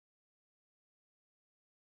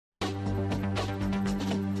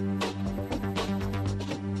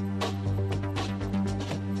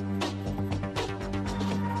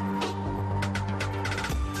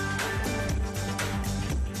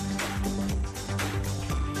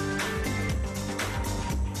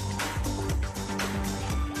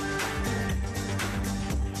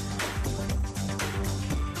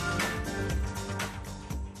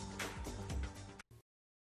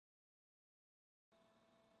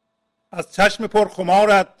از چشم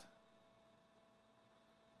پرخمارت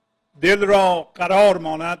دل را قرار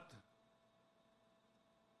ماند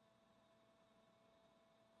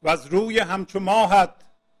و از روی همچو ماهت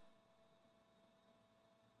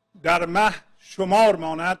در مه شمار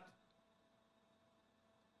ماند.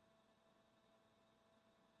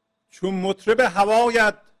 چون مطرب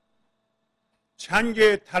هوایت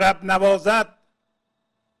چنگ طرب نوازد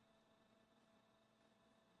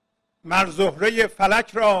مر زهره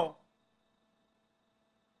فلک را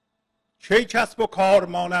کی کسب و کار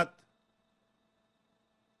ماند.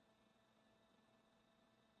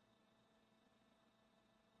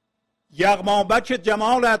 یغمابک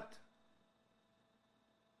جمالت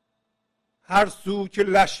هر سو که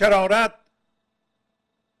لشکر آرد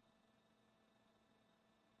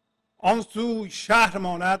آن سوی شهر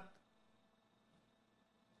ماند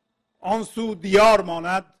آن سو دیار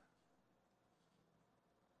ماند.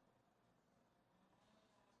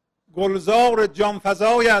 گلزار جان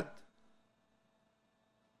فزایت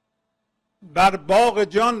بر باغ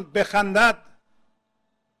جان بخندد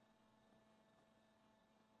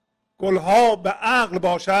گلها به عقل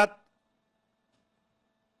باشد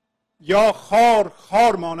یا خار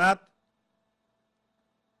خار ماند.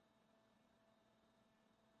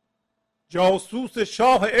 جاسوس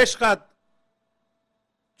شاه عشقت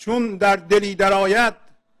چون در دلی درآید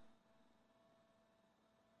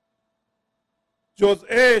جز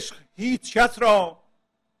عشق هیچ کس را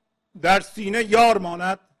در سینه یار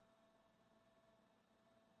ماند.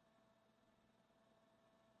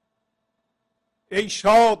 ای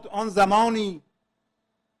شاد آن زمانی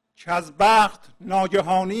که از بخت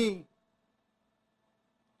ناگهانی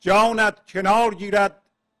جانت کنار گیرد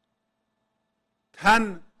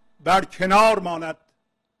تن بر کنار ماند.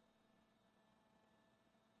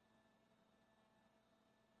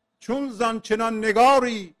 چون زانچنان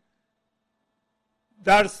نگاری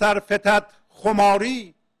در سر فتد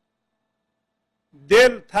خماری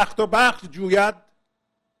دل تخت و بخت جوید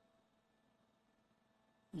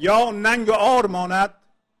یا ننگ و عار ماند.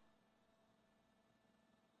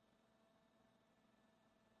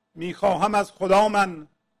 میخواهم از خدا من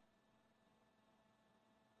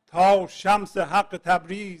تا شمس حق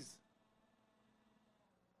تبریز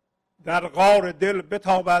در غار دل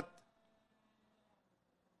بتابد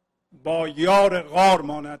با یار غار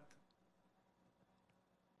ماند.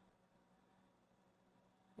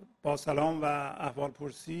 با سلام و احوال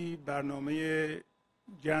پرسی برنامه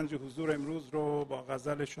گنج حضور امروز رو با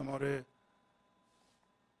غزل شماره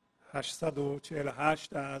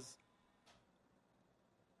 848 از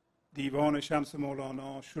دیوان شمس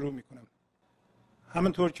مولانا شروع می کنم.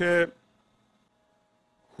 همونطور که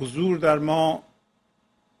حضور در ما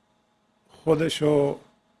خودشو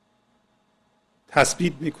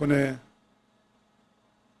تثبیت میکنه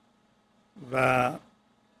و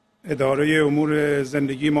اداره امور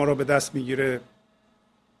زندگی ما را به دست میگیره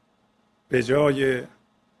به جای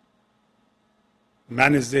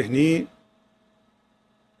من ذهنی،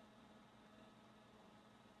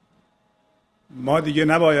 ما دیگه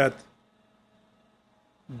نباید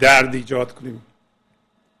درد ایجاد کنیم.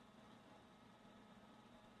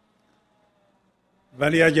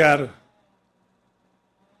 ولی اگر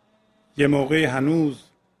یه موقع هنوز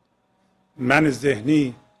من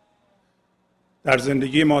ذهنی در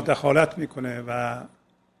زندگی ما دخالت میکنه و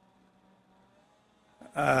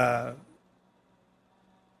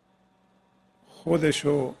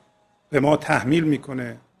خودشو به ما تحمیل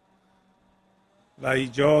میکنه و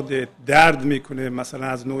ایجاد درد میکنه، مثلا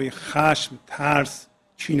از نوعی خشم، ترس،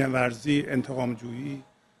 کینه‌ورزی، انتقام جویی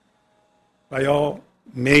و یا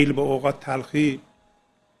میل به اوقات تلخی،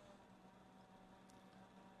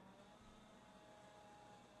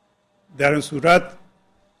 در این صورت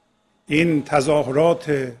این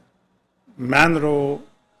تظاهرات من رو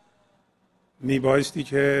میبایستی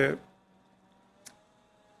که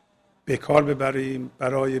به کار ببریم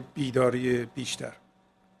برای بیداری بیشتر.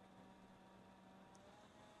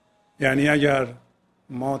 یعنی اگر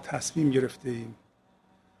ما تصمیم گرفتیم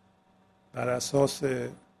بر اساس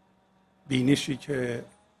بینشی که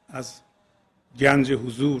از گنج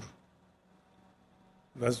حضور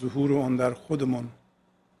و ظهور آن در خودمون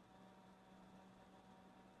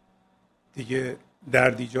دیگه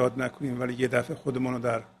درد ایجاد نکنیم، ولی یه دفعه خودمون رو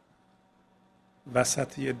در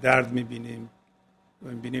وسط یه درد میبینیم و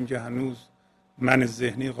میبینیم که هنوز من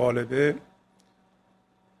ذهنی غالبه،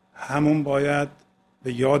 همون باید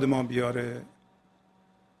به یاد ما بیاره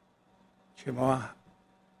که ما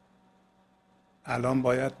الان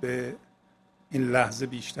باید به این لحظه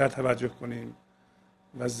بیشتر توجه کنیم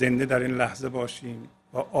و زنده در این لحظه باشیم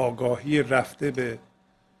و آگاهی رفته به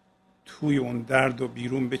توی اون درد رو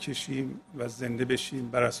بیرون بکشیم و زنده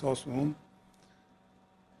بشیم بر اساس اون.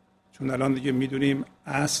 چون الان دیگه میدونیم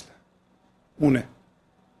اصل اونه.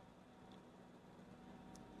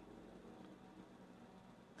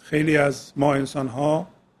 خیلی از ما انسان ها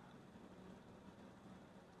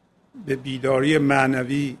به بیداری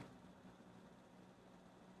معنوی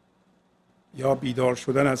یا بیدار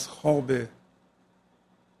شدن از خواب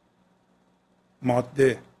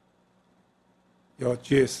ماده یا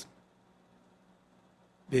جسم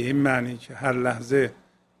به این معنی که هر لحظه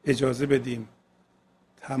اجازه بدیم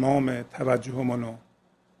تمام توجهمون رو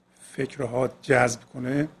فکرها جذب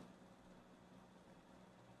کنه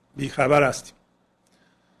بیخبر هستیم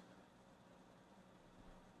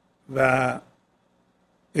و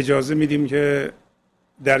اجازه میدیم که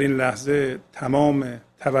در این لحظه تمام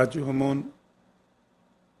توجهمون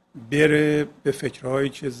بره به فکرهایی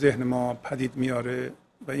که ذهن ما پدید میاره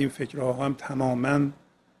و این فکرها هم تماما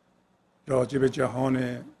راجع به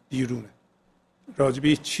جهان بیرونه، راجع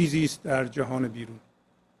به چیزی است در جهان بیرون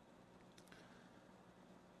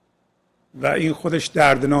و این خودش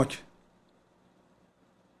دردناک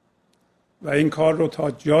و این کار رو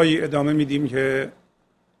تا جایی ادامه میدیم که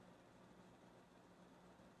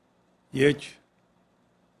یک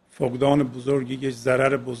فقدان بزرگی، یک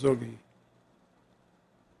ضرر بزرگی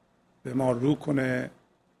به ما رو کنه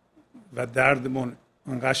و دردمون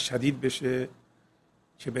انقدر شدید بشه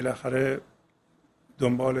که بالاخره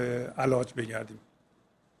دنبال علاج بگردیم.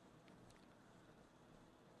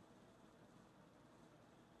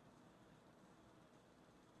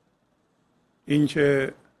 این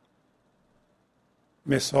که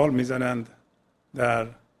مثال میزنند در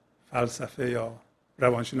فلسفه یا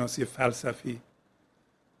روانشناسی فلسفی،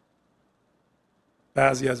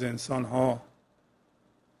 بعضی از انسان ها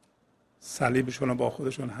صلیبشون رو با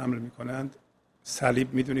خودشون حمل میکنند.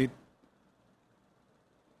 صلیب میدونید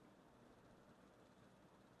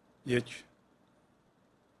یک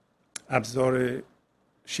ابزار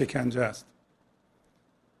شکنجه است.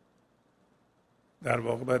 در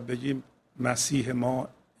واقع باید بگیم مسیح ما،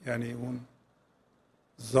 یعنی اون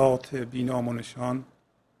ذات بی‌نام و نشان،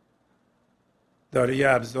 داره یه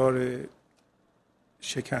ابزار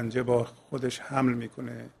شکنجه با خودش حمل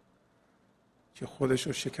میکنه که خودش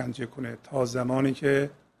رو شکنجه کنه تا زمانی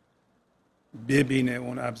که ببینه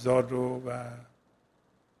اون ابزار رو و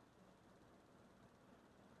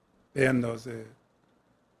بیندازه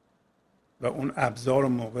و اون ابزار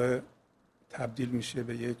موقع تبدیل میشه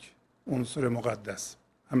به یک عنصر مقدس،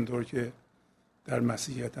 همونطور که در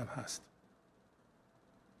مسیحیت هم هست.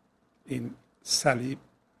 این صلیب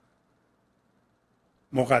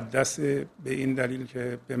مقدس به این دلیل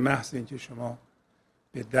که به محض اینکه شما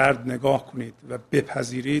به درد نگاه کنید و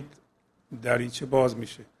بپذیرید دریچه باز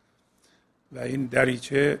میشه و این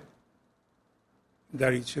دریچه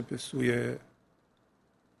به سوی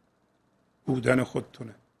بودن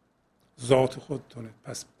خودتونه، ذات خودتونه.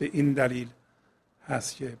 پس به این دلیل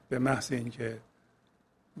هست که به محض اینکه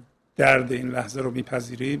درد این لحظه رو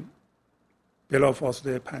میپذیریم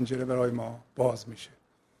بلافاصله پنجره برای ما باز میشه.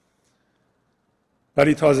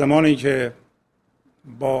 ولی تا زمانی که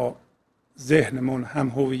با ذهنمون هم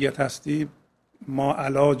هویت هستیم ما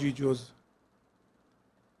علاجی جز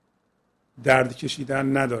درد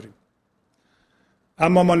کشیدن نداریم.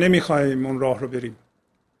 اما ما نمیخوایم اون راه رو بریم.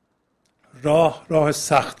 راه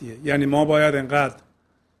سختیه، یعنی ما باید انقدر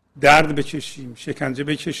درد بکشیم، شکنجه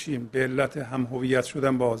بکشیم به علت هم هویت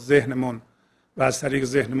شدن با ذهنمون و از طریق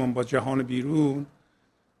ذهنمون با جهان بیرون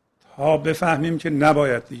تا بفهمیم که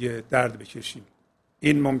نباید دیگه درد بکشیم.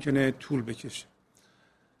 این ممکنه طول بکشه.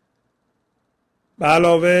 به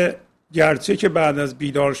علاوه گرچه که بعد از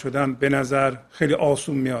بیدار شدن به نظر خیلی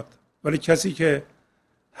آسون میاد، ولی کسی که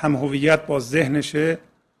هم هویت با ذهنشه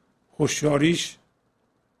هوشیاریش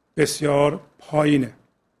بسیار پایینه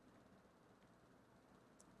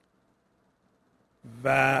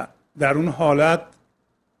و در اون حالت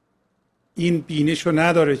این بینش رو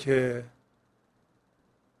نداره که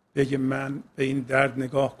بگه من به این درد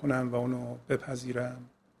نگاه کنم و اونو بپذیرم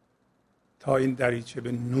تا این دریچه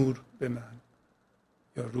به نور به من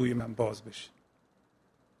یا روی من باز بشه.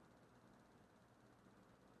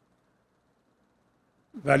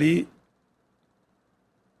 ولی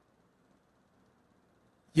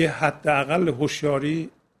یه حداقل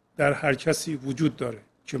هوشیاری در هر کسی وجود داره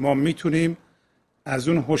که ما میتونیم از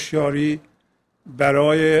اون هوشیاری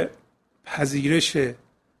برای پذیرش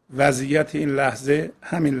وضعیت این لحظه،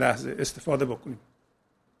 همین لحظه استفاده بکنیم.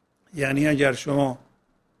 یعنی اگر شما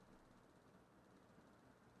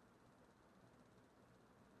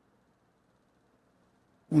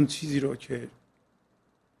اون چیزی رو که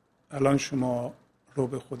الان شما رو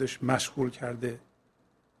به خودش مشغول کرده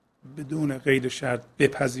بدون قید شرط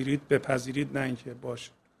بپذیرید، نه اینکه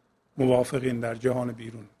باش موافقین در جهان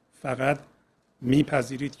بیرون، فقط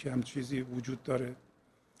میپذیرید که هم چیزی وجود داره.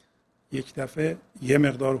 یک دفعه یه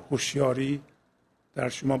مقدار هوشیاری در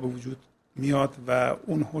شما به وجود میاد و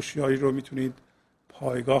اون هوشیاری رو میتونید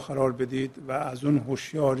پایگاه قرار بدید و از اون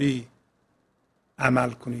هوشیاری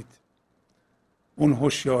عمل کنید. اون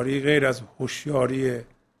هوشیاری غیر از هوشیاری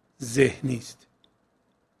ذهنی است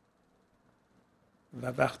و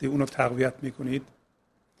وقتی اونو تقویت میکنید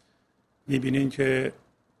میبینید که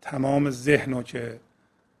تمام ذهن رو که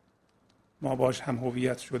ما باش هم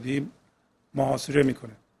هویت شدیم محاصره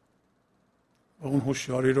میکنه و اون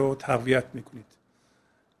هوشیاری رو تقویت میکنید.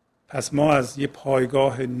 پس ما از یه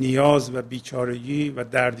پایگاه نیاز و بیچارگی و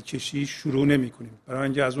دردکشی شروع نمی کنیم. برای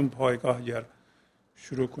اینکه از اون پایگاه اگر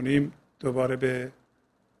شروع کنیم دوباره به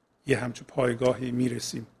یه همچو پایگاهی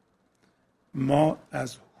میرسیم. ما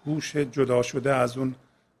از هوش جدا شده از اون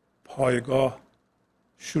پایگاه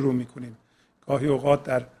شروع میکنیم. گاهی اوقات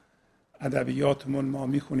در ادبیاتمون ما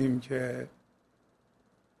میخونیم که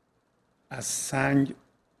از سنگ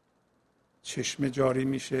چشمه جاری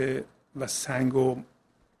میشه و سنگ و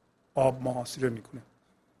آب محاصره میکنه.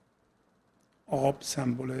 آب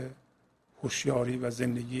سمبل هوشیاری و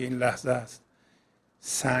زندگی این لحظه است.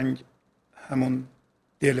 سنگ همون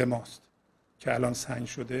دل ماست که الان سنگ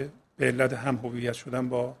شده به علت هم هویت شدن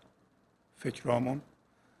با فکرامون.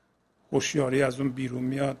 هوشیاری از اون بیرون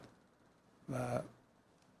میاد و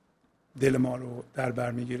دل ما رو در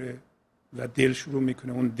بر میگیره و دل شروع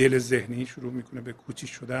میکنه، اون دل ذهنی شروع میکنه به کوچیک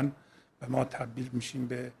شدن و ما تبدیل میشیم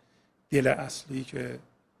به دل اصلی که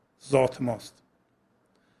ذات ماست.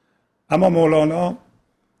 اما مولانا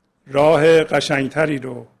راه قشنگتری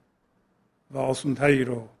رو و آسونتری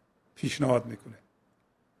رو پیشنهاد میکنه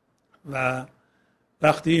و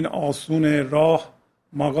وقتی این آسون راه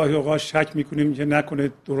ما گاهی اوقات شک میکنیم که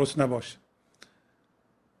نکنه درست نباشه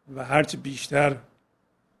و هرچی بیشتر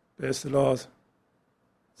به اصطلاح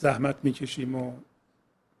زحمت میکشیم و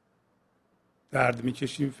درد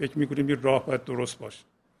میکشیم فکر میکنیم این راه باید درست باشه.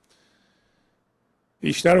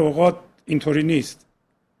 بیشتر اوقات اینطوری نیست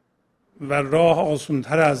و راه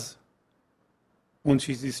آسان‌تر از اون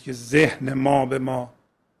چیزی است که ذهن ما به ما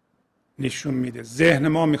نشون میده. ذهن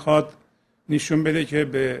ما میخواد نشون بده که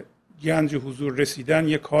به گنج حضور رسیدن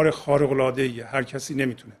یه کار خارق العاده ایه، هر کسی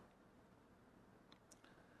نمیتونه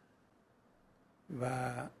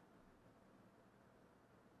و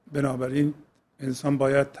بنابراین انسان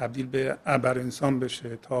باید تبدیل به ابر انسان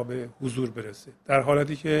بشه تا به حضور برسه، در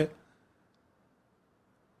حالتی که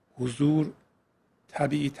حضور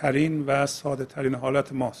طبیعی ترین و ساده ترین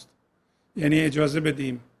حالت ماست. یعنی اجازه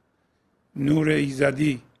بدیم نور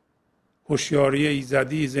ایزدی، هوشیاری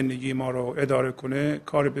ایزدی زندگی ما رو اداره کنه،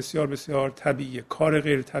 کار بسیار بسیار طبیعیه. کار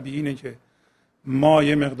غیر طبیعی اینه که ما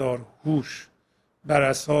یه مقدار هوش بر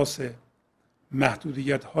اساس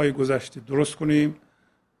محدودیت های گذشته درست کنیم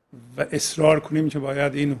و اصرار کنیم که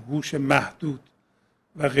باید این هوش محدود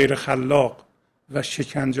و غیر خلاق و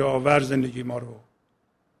شکنجه آور زندگی ما رو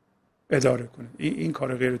اداره کنه. این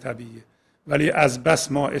کار غیر طبیعیه. ولی از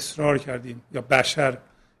بس ما اصرار کردیم یا بشر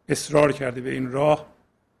اصرار کرده به این راه،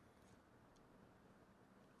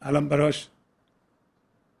 الان براش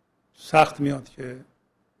سخت میاد که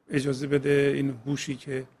اجازه بده این هوشی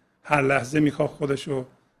که هر لحظه میخواد خودش رو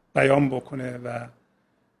بیان بکنه و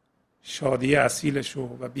شادی اصیلش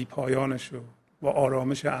رو و بیپایانش رو و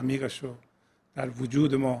آرامش عمیقش رو در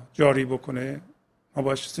وجود ما جاری بکنه، ما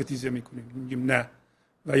باش ستیزه میکنیم، میگیم نه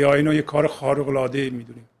و یا اینو یه کار خارق العاده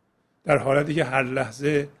میدونیم، در حالتی که هر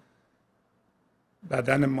لحظه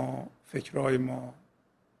بدن ما، فکرهای ما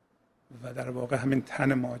و در واقع همین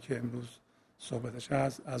تن ما که امروز صحبتش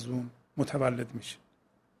هست از اون متولد میشه.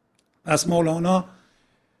 پس مولانا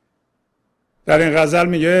در این غزل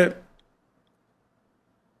میگه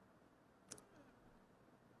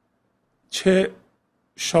چه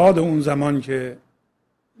شاد اون زمان که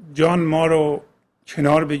جان ما رو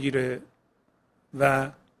کنار بگیره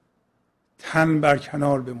و تن بر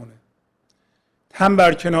کنار بمونه. تن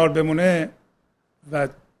بر کنار بمونه و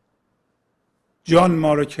جان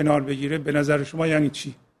ما رو کنار بگیره، به نظر شما یعنی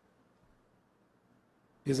چی؟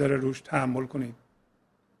 یه ذره روش تأمل کنید.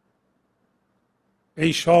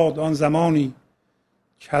 ای شاد آن زمانی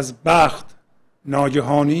که از بخت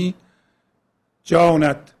ناگهانی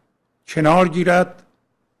جانت کنار گیرد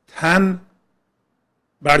تن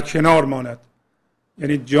بر کنار ماند.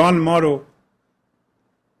 یعنی جان ما رو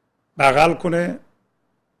بغل کنه،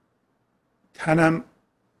 تنم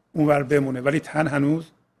اونور بمونه ولی تن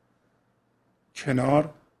هنوز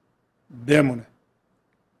کنار بمونه.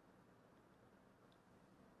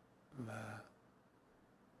 و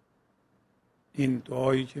این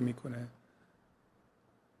دعایی که میکنه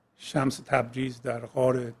شمس تبریز در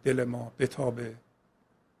غار دل ما بتابه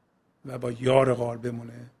و با یار غار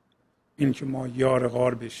بمونه، این که ما یار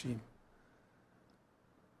غار بشیم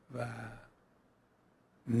و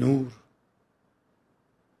نور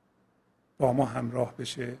با ما همراه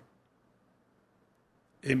بشه،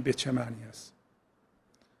 این به چه معنی است؟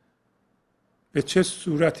 به چه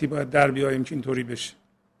صورتی باید در بیاییم که اینطوری بشه؟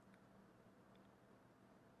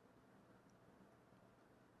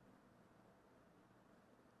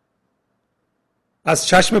 از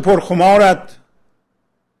چشم پرخمارت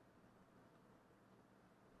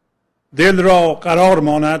دل را قرار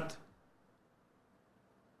ماند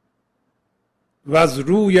و از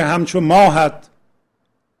روی همچو ماهت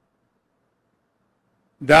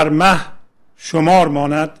در مه شمار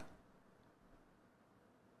ماند.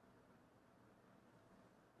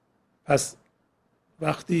 پس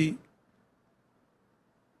وقتی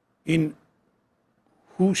این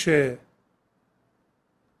هوش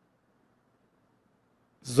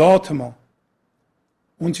ذات ما،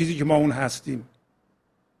 اون چیزی که ما اون هستیم،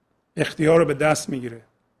 اختیار رو به دست میگیره،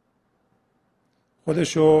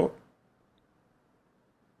 خودشو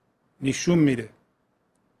نشون میده،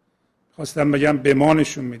 خواستم بگم به ما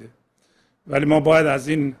نشون میده، ولی ما باید از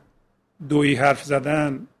این دویی حرف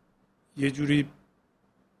زدن یه جوری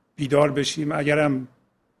بیدار بشیم. اگرم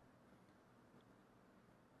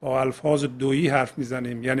با الفاظ دویی حرف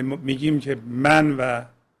میزنیم، یعنی میگیم که من و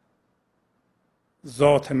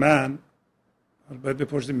ذات من، باید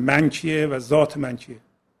بپرسیم من کیه و ذات من کیه.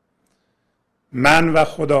 من و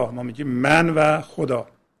خدا، ما میگیم من و خدا.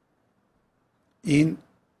 این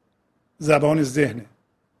زبان ذهنه،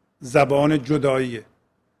 زبان جداییه.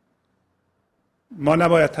 ما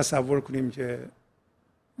نباید تصور کنیم که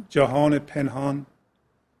جهان پنهان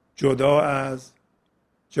جدا از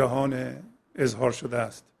جهان اظهار شده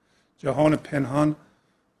است. جهان پنهان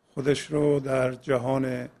خودش رو در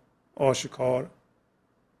جهان آشکار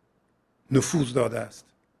نفوذ داده است.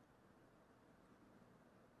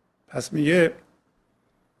 پس میگه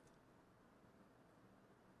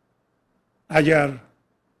اگر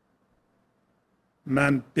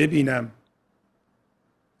من ببینم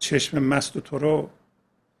چشم مست تو رو،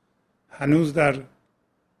 هنوز در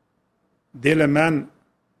دل من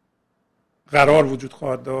قرار وجود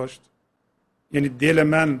خواهد داشت. یعنی دل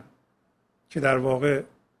من که در واقع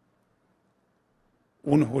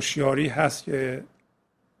اون هوشیاری هست که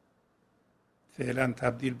فعلا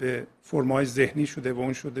تبدیل به فرمای ذهنی شده و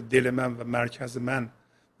اون شده دل من و مرکز من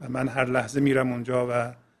و من هر لحظه میرم اونجا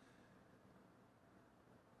و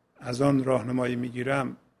از آن راهنمایی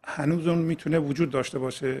میگیرم. هنوز اون میتونه وجود داشته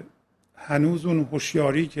باشه، هنوز اون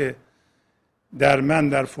هوشیاری که در من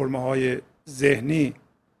در فرمهای ذهنی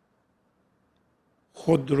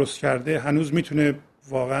خود درست کرده هنوز میتونه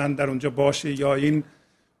واقعا در اونجا باشه، یا این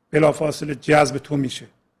بلافاصله جذب تو میشه،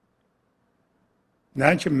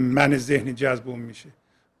 نه که من ذهنی جذب اون میشه.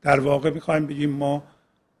 در واقع میخوایم بگیم ما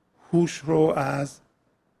هوش رو از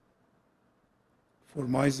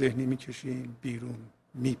فرمای ذهنی میکشیم بیرون،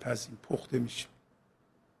 میپزیم، پخته میشیم.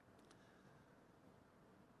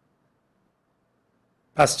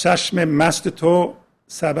 پس چشم مست تو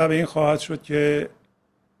سبب این خواهد شد که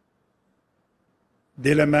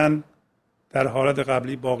دل من در حالت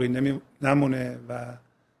قبلی باقی نمونه و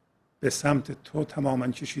به سمت تو تماما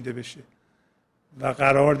کشیده بشه و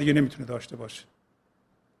قرار دیگه نمیتونه داشته باشه،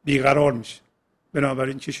 بیقرار میشه،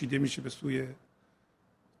 بنابراین کشیده میشه به سوی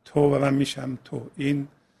تو و من میشم تو. این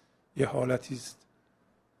یه حالتی است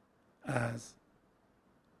از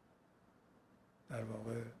در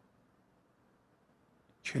واقع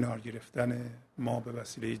کنار گرفتن ما به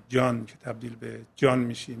وسیله جان که تبدیل به جان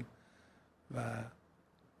میشیم و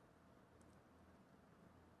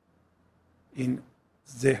این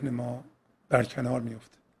ذهن ما برکنار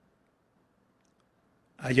میفته.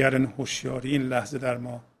 اگر این هوشیاری این لحظه در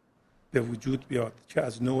ما به وجود بیاد که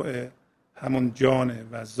از نوع همون جانه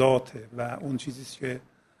و ذاته و اون چیزیست که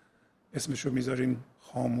اسمشو میذاریم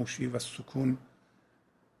خاموشی و سکون،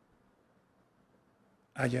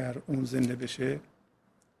 اگر اون زنده بشه،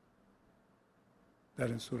 در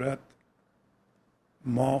این صورت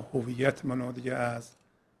ما هویت ما دیگه از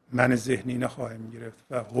من ذهنی نخواهیم گرفت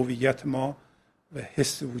و هویت ما و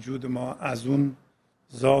حس وجود ما از اون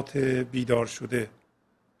ذات بیدار شده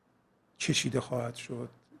کشیده خواهد شد،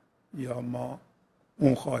 یا ما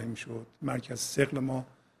اون خواهیم شد. مرکز ثقل ما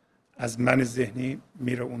از من ذهنی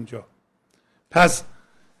میره اونجا. پس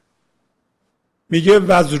میگه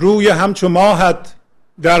و از روی همچو ماهت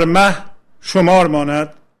در مه شمار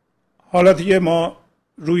ماند. حالا دیگه ما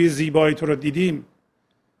روی زیبایی تو رو دیدیم،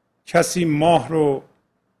 کسی ماه رو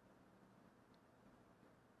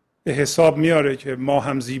به حساب میاره که ماه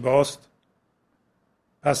هم زیباست،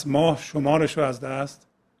 پس ماه شمارش رو از دست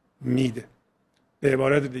میده. به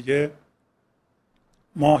عبارت دیگه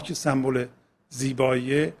ماه که سمبل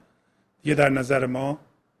زیباییه دیگه در نظر ما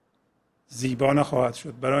زیبا نخواهد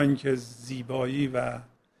شد، برای اینکه زیبایی و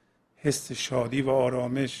حس شادی و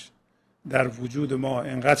آرامش در وجود ما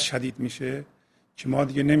انقدر شدید میشه که ما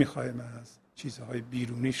دیگه نمیخوایم از چیزهای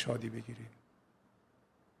بیرونی شادی بگیریم.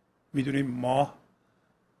 میدونیم ماه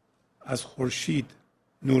از خورشید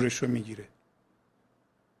نورش رو میگیره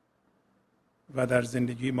و در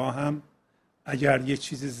زندگی ما هم اگر یه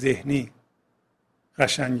چیز ذهنی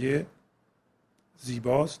قشنگه،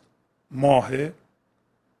 زیباست، ماهه،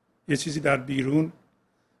 یه چیزی در بیرون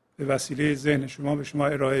به وسیله ذهن شما به شما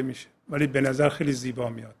ارائه میشه ولی به نظر خیلی زیبا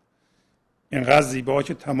میاد، اینقدر زیبا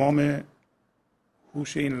که تمام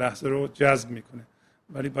هوش این لحظه رو جذب میکنه.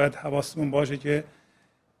 ولی باید حواسمون باشه که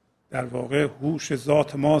در واقع هوش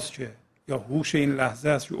ذات ماست که یا هوش این لحظه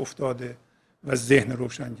است که افتاده و ذهن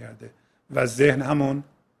روشن کرده و ذهن همون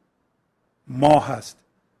ما هست.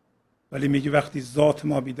 ولی میگه وقتی ذات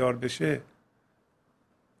ما بیدار بشه،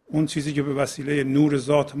 اون چیزی که به وسیله نور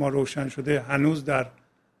ذات ما روشن شده هنوز در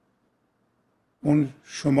اون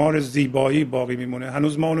شمار زیبایی باقی میمونه.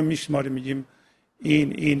 هنوز ما اونو میشماریم، میگیم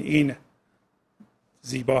این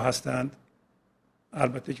زیبا هستند.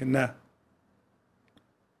 البته که نه.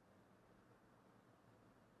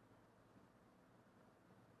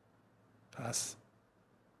 پس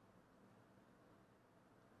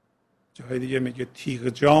جای دیگه میگه تیغ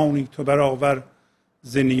جانی تو برآور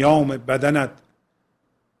ز نیام بدنت،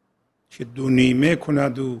 که دو نیمه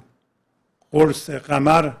کند و قرص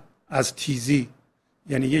قمر از تیزی.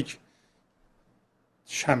 یعنی یک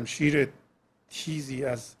شمشیر تیزی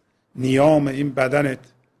از نیام این بدنت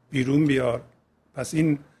بیرون بیار. پس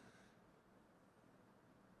این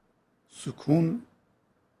سکون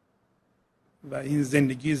و این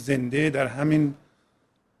زندگی زنده در همین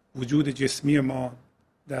وجود جسمی ما،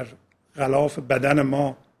 در غلاف بدن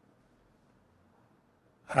ما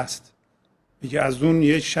هست. میگه از اون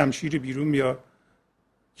یک شمشیر بیرون بیار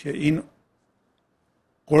که این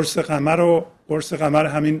قرص قمر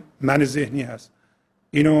همین من ذهنی هست.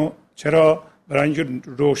 اینو چرا؟ برای اینکه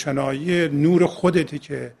روشنایی نور خودته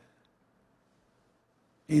که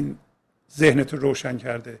این ذهنت رو روشن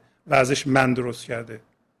کرده و ازش من درست کرده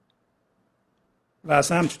و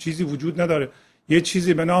اصلا همچون چیزی وجود نداره. یه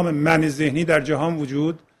چیزی به نام من ذهنی در جهان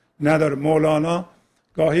وجود نداره. مولانا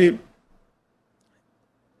گاهی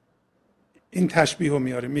این تشبیه رو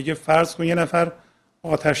میاره، میگه فرض کن یه نفر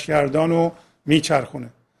آتشگردان رو میچرخونه.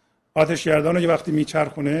 آتشگردان رو یه وقتی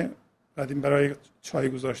میچرخونه، بعد این برای چای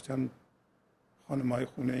گذاشتن خانم‌های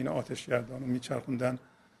خونه این آتشگردان رو میچرخوندن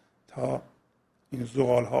تا این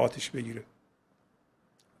زغال ها آتش بگیره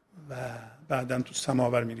و بعداً تو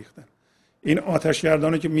سماور میریختن. این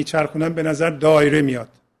آتشگردان رو که میچرخونن به نظر دایره میاد،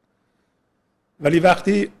 ولی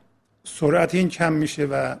وقتی سرعت این کم میشه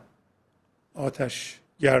و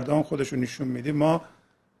آتشگردان خودش رو نشون میده، ما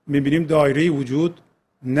میبینیم دایره وجود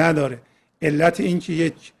نداره. علت این که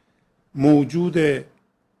یک موجود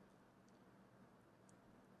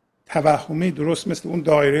توهمی درست مثل اون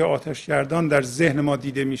دایره آتشگردان در ذهن ما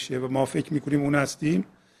دیده میشه و ما فکر میکنیم اون هستیم،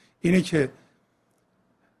 اینه که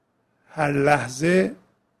هر لحظه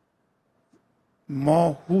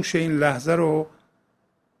ما هوش این لحظه رو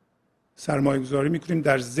سرمایه گذاری میکنیم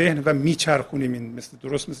در ذهن و میچرخونیم، این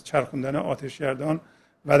درست مثل چرخوندن آتشگردان.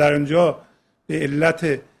 و در اونجا به علت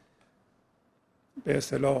به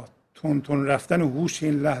اصطلاح تون رفتن هوش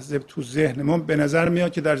این لحظه تو ذهن ما، به نظر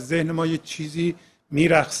میاد که در ذهن ما یه چیزی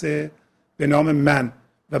میرقصه به نام من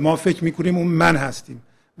و ما فکر میکنیم اون من هستیم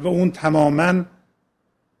و اون تماما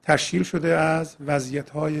تشکیل شده از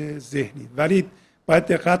وضعیت‌های ذهنی. ولی باید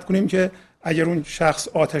دقت کنیم که اگر اون شخص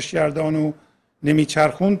آتشگردان رو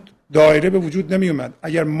نمیچرخوند، دایره به وجود نمی اومد.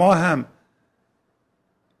 اگر ما هم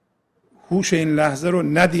هوش این لحظه رو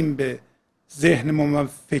ندیم به ذهنمون و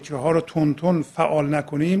فکرها رو تون فعال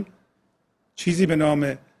نکنیم، چیزی به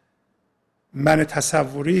نام من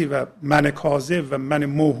تصوری و من کاذب و من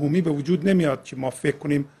موهومی به وجود نمیاد که ما فکر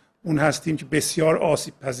کنیم اون هستیم، که بسیار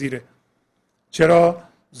آسیب پذیره. چرا؟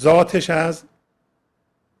 ذاتش از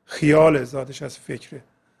خیال، ذاتش از فکره،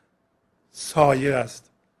 سایه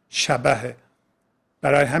است، شبهه.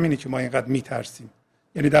 برای همینه که ما اینقدر میترسیم.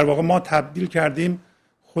 یعنی در واقع ما تبدیل کردیم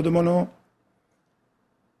خودمونو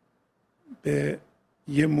به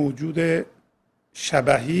یه موجود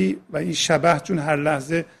شبهی و این شبه چون هر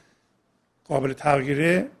لحظه قابل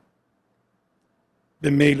تغییره، به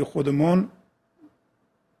میل خودمون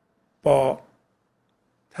با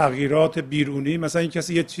تغییرات بیرونی، مثلا این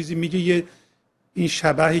کسی یه چیزی میگه، این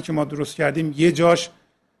شبهی که ما درست کردیم یه جاش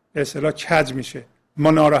به اصطلاح کج میشه،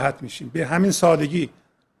 ما ناراحت میشیم به همین سادگی.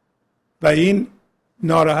 و این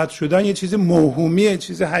ناراحت شدن یه چیز موهومیه،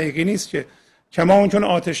 چیز حقیقی نیست. که کما اون چون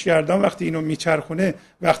آتشگردان وقتی اینو میچرخونه،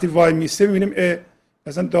 وقتی وای میسته میبینیم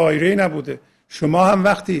مثلا دایره نبوده. شما هم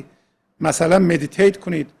وقتی مثلا مدیتیت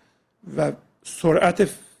کنید و سرعت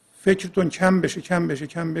فکرتون کم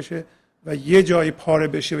بشه و یه جایی پاره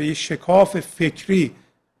بشه و یه شکاف فکری،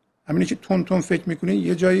 همینی که تون فکر میکنید،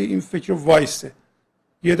 یه جایی این فکر وایسته،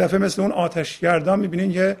 یه دفعه مثل اون آتشگردان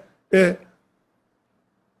میبینین که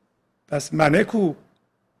پس منه کو؟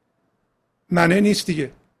 منه نیست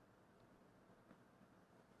دیگه.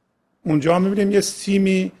 اونجا میبینیم یه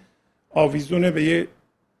سیمی آویزونه به یه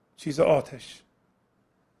چیز آتش.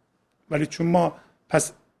 ولی چون ما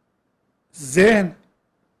پس ذهن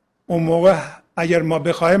اون موقع اگر ما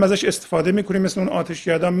بخوایم ازش استفاده میکنیم، مثل اون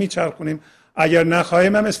آتشگردان میچرخونیم، اگر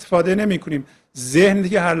نخواهیم هم استفاده نمیکنیم. ذهن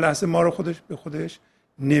دیگه هر لحظه ما رو به خودش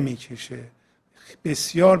نمیکشه.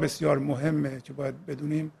 بسیار بسیار مهمه که باید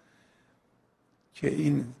بدونیم که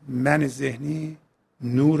این من ذهنی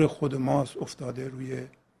نور خود ماست، افتاده روی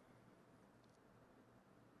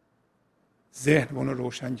ذهن، اونو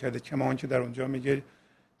روشن کرده. کما آنکه در اونجا میگه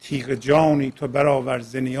تیغ جانی تو برآور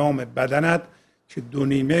ز نیام بدنت، که دو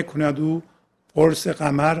نیمه کند او قرص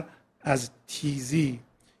قمر از تیزی.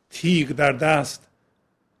 تیغ در دست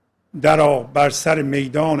درآ بر سر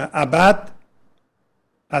میدان ابد،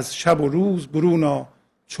 از شب و روز برونا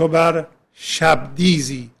چو بر شب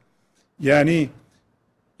دیزی. یعنی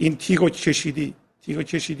این تیغو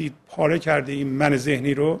کشیدی پاره کرده این من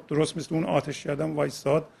ذهنی رو، درست مثل اون آتش کردن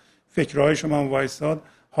وایستاد، فکرهای شما هم وایستاد.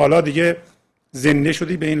 حالا دیگه زنده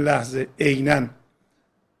شدی به این لحظه عیناً.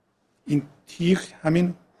 این تیغ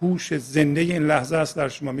همین هوش زنده این لحظه است در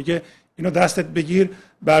شما. میگه اینو دستت بگیر،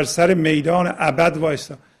 بر سر میدان ابد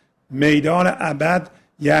وایستا. میدان ابد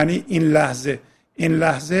یعنی این لحظه. این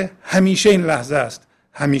لحظه همیشه این لحظه است،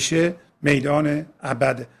 همیشه میدان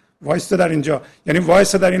ابد. وایستا در اینجا، یعنی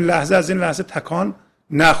وایستا در این لحظه، از این لحظه تکان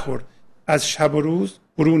نخور. از شب و روز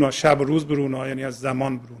برونا، شب و روز برونا یعنی از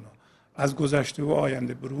زمان برونا، از گذشته و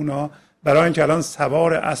آینده برونا. برای اینکه الان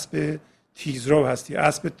سوار اسب تیزرو هستی.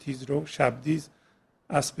 اسب تیزرو، شبدیز،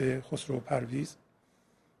 اسب خسرو پرویز،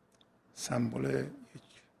 سمبل یک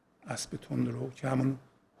اسب تندرو که همون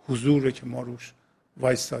حضوره که ما روش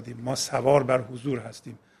وایستادیم. ما سوار بر حضور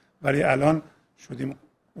هستیم، ولی الان شدیم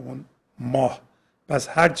اون ماه. پس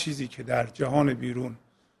هر چیزی که در جهان بیرون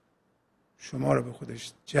شما رو به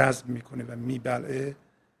خودش جذب میکنه و میبلعه،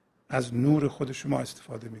 از نور خود شما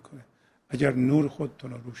استفاده میکنه. اگر نور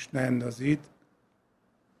خودتون رو روش ناندازید،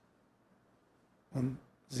 اون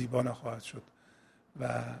زیبا نخواهد شد.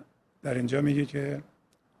 و در اینجا میگه که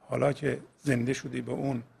حالا که زنده شدی به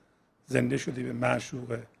اون، زنده شدی به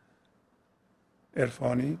معشوق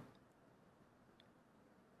عرفانی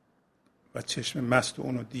و چشم مست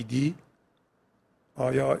اونو دیدی،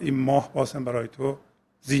 آیا این ماه بازم برای تو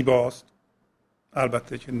زیباست؟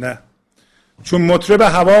 البته که نه. چون مطرب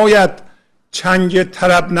هوایت چنگ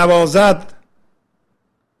طرب نوازد،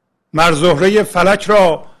 مر زهره فلک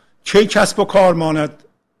را کی کسب و کار ماند.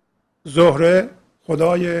 زهره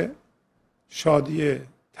خدای شادی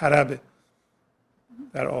طرب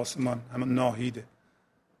در آسمان، همون ناهیده.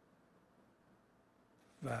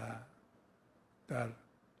 و در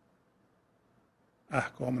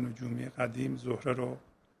احکام نجومی قدیم زهره رو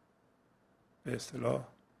به اصطلاح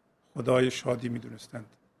خدای شادی میدونستند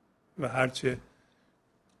و هرچه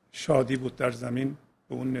شادی بود در زمین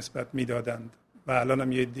به اون نسبت میدادند. و الان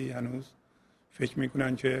هم یه عده‌ای هنوز فکر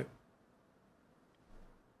میکنن که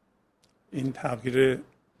این تغییر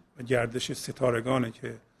و گردش ستارگانه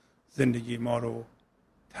که زندگی ما رو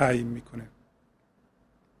تعیین میکنه.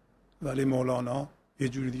 ولی مولانا یه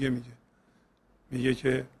جوری دیگه میگه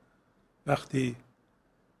که وقتی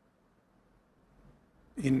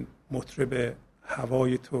این مطرب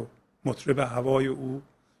هوای تو، مطرب هوای او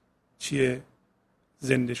چیه؟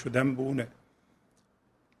 زنده شدن به اونه.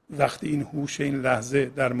 وقتی این هوش این لحظه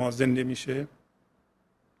در ما زنده میشه،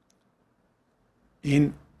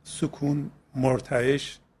 این سکون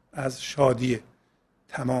مرتعش از شادیه،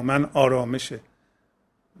 تماما آرامشه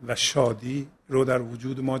و شادی رو در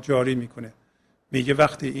وجود ما جاری میکنه. میگه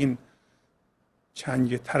وقتی این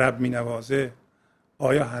چنگ طرب مینوازه،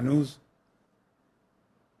 آیا هنوز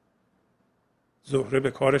زهره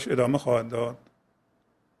به کارش ادامه خواهد داد؟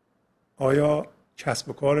 آیا کسب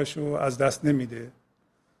و کارش رو از دست نمیده؟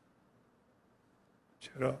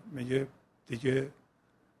 چرا؟ میگه دیگه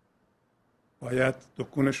باید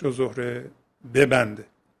دکونش رو زهره ببنده.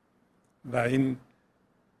 و این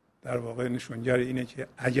در واقع نشونگر اینه که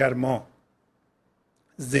اگر ما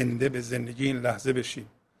زنده به زندگی این لحظه بشیم،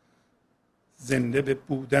 زنده به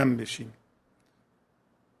بودن بشیم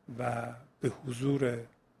و به حضور،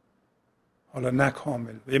 حالا نه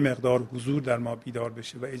کامل، یه مقدار حضور در ما بیدار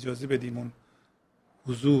بشه و اجازه بدیم اون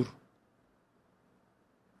حضور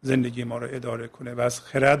زندگی ما رو اداره کنه و از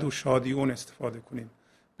خرد و شادی اون استفاده کنیم،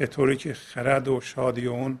 به طوری که خرد و شادی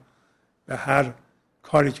اون به هر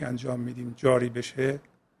کاری که انجام میدیم جاری بشه،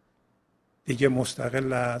 دیگه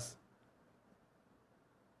مستقل از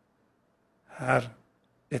هر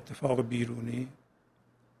اتفاق بیرونی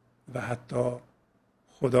و حتی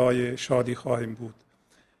خدای شادی خواهیم بود.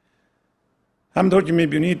 همطور که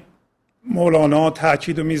میبینید مولانا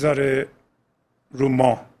تاکید رو میذاره رو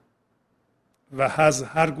ما و از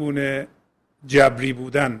هر گونه جبری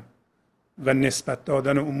بودن و نسبت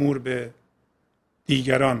دادن امور به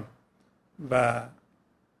دیگران و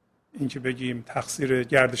اینکه بگیم تقصیر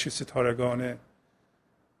گردش ستارگانه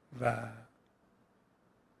و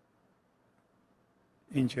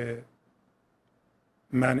اینکه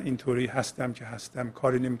من اینطوری هستم که هستم،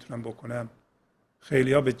 کاری نمیتونم بکنم.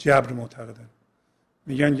 خیلی ها به جبر معتقدن،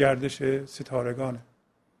 میگن گردش ستارگانه.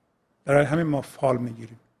 برای همین ما فال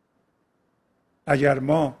میگیریم. اگر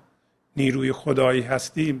ما نیروی خدایی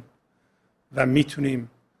هستیم و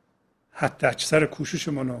میتونیم حتی اکثر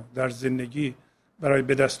کوششمون رو در زندگی برای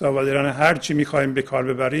به دست آوردن هر چی میخوایم به کار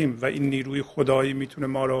ببریم و این نیروی خدایی میتونه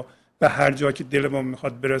ما رو به هر جا که دلمون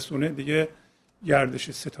میخواد برسونه، دیگه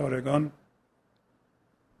گردش ستارگان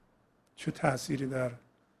چه تأثیری در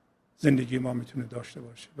زندگی ما میتونه داشته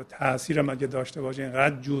باشه؟ و تأثیرم اگه داشته باشه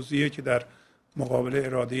اینقدر جزئیه که در مقابل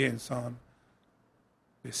اراده انسان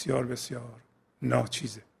بسیار بسیار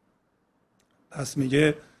ناچیزه. پس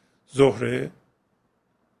میگه زهره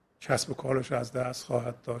کسب و کارش از دست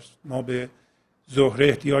خواهد داشت. ما به زهره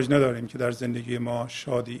احتیاج نداریم که در زندگی ما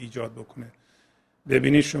شادی ایجاد بکنه.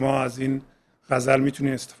 ببینید شما از این غزل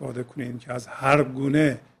میتونید استفاده کنید که از هر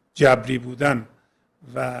گونه جبری بودن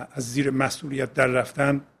و از زیر مسئولیت در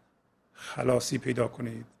رفتن خلاصی پیدا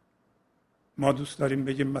کنید. ما دوست داریم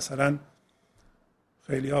بگیم مثلا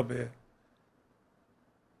خیلی ها به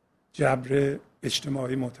جبر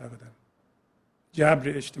اجتماعی معتقدن. جبر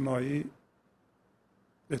اجتماعی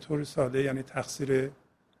به طور ساده یعنی تقصیر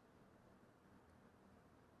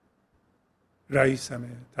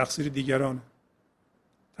رئیسمه، تقصیر دیگرانه،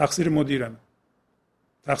 تقصیر مدیرمه،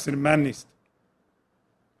 تقصیر من نیست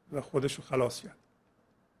و خودشو خلاص کرد.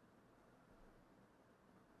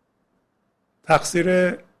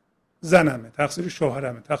 تقصیر زنمه، تقصیر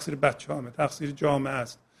شوهرمه، تقصیر بچه‌هامه، تقصیر جامعه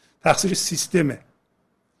است، تقصیر سیستمه.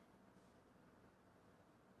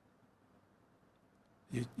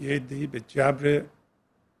 یه عده‌ای به جبر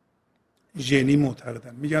ژنی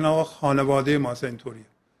معتقدن، میگن آقا خانواده ما اینطوریه،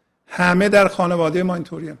 همه در خانواده ما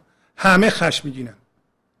اینطوریه، همه خشمگینن،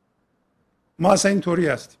 ما اصلا اینطوری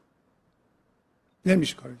هستیم،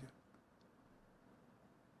 نمیشه کار کرد.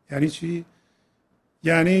 یعنی چی؟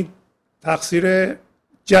 یعنی تقصیر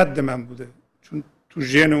جد من بوده، چون تو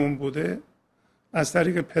ژن اون بوده، از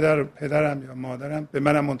طریق پدرم یا مادرم به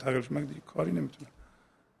منم منتقل شد، من دیگه کاری نمیتونم.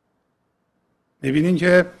 میبینین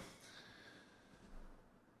که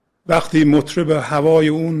وقتی مطرب هوای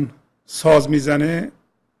اون ساز میزنه،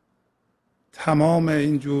 تمام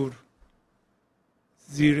اینجور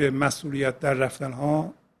زیر مسئولیت در رفتن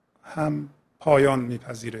ها هم پایان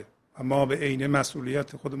میپذیره و ما به عین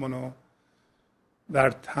مسئولیت خودمونو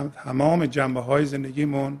در تمام جنبه های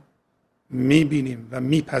زندگیمون میبینیم و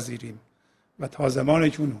میپذیریم و تا زمانی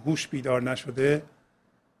که اون هوش بیدار نشده،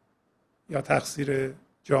 یا تقصیر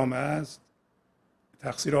جامعه است،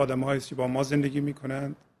 تقصیر آدم هایی است که با ما زندگی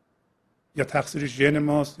میکنند، یا تقصیر ژن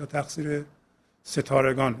ماست، یا تقصیر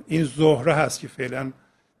ستارگان. این زهره هست که فعلا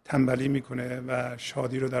تنبلی میکنه و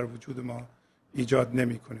شادی رو در وجود ما ایجاد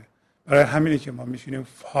نمیکنه. برای همینه که ما میشینیم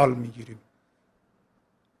فال میگیریم.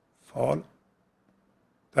 فال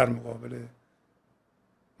در مقابل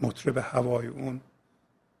مطرب هوای اون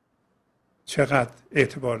چقدر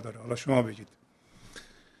اعتبار داره؟ حالا شما بگید.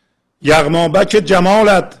 یغمابک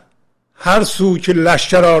جمالت هر سو که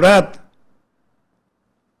لشکر آرد،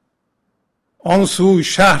 آن سو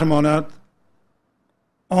شهر ماند،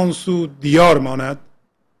 آن سو دیار ماند.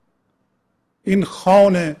 این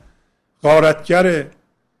خوان غارتگر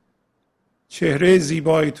چهره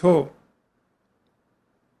زیبای تو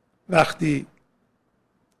وقتی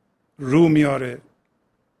رو میاره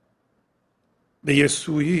به یه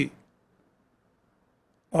سویی،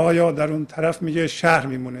 آیا در اون طرف میگه شهر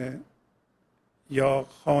میمونه یا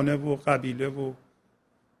خانه و قبیله و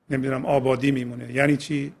نمیدونم آبادی میمونه؟ یعنی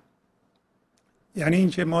چی؟ یعنی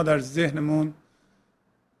اینکه ما در ذهنمون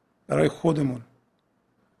برای خودمون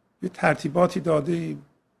یه ترتیباتی داده ایم،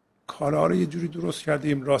 کارها رو یه جوری درست کرده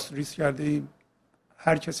ایم، راست ریز کرده ایم،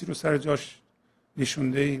 هر کسی رو سر جاش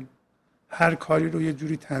نشونده ایم، هر کاری رو یه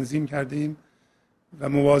جوری تنظیم کرده ایم و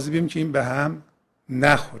مواظبیم که این به هم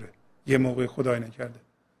نخوره. یه موقع خدای نکرده،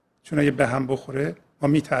 چون اگه به هم بخوره ما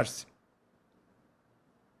میترسیم.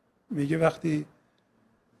 میگه وقتی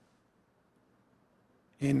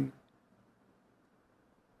این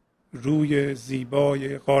روی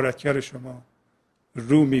زیبای غارتگر شما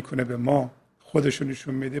رو میکنه به ما، خودشو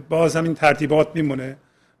نشون میده، باز هم این ترتیبات میمونه.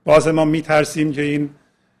 باز ما میترسیم که این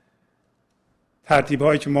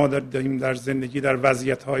ترتیبهایی که ما داریم در زندگی، در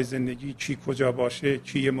وضعیت‌های زندگی، کی کجا باشه،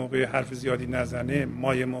 کی یه موقع حرف زیادی نزنه،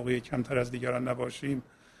 ما یه موقع کمتر از دیگران نباشیم،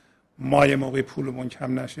 ما یه موقع پولمون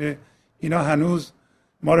کم نشه، اینا هنوز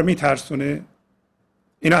ما رو میترسونه،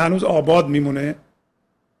 اینا هنوز آباد میمونه.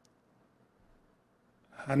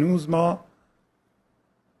 هنوز ما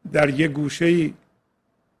در یه گوشه‌ای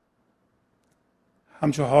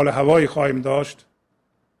همچو حال هوایی خواهیم داشت.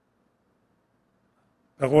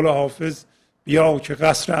 به قول حافظ بیا که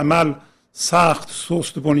قصر عمل سخت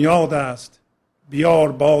سست بنیاد است،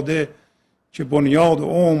 بیار باده که بنیاد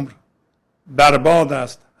عمر برباد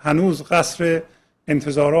است. هنوز قصر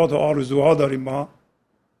انتظارات و آرزوها داریم ما؟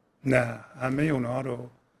 نه، همه اونها رو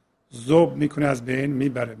ذوب میکنه، از بین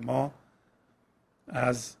میبره. ما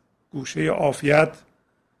از گوشه عافیت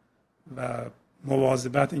و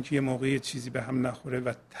مواظبت اینکه یه موقعی چیزی به هم نخوره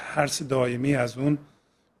و ترس دائمی از اون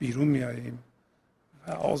بیرون میاییم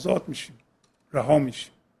و آزاد میشیم، رها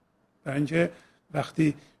میشیم. برای اینکه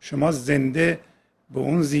وقتی شما زنده به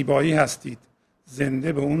اون زیبایی هستید،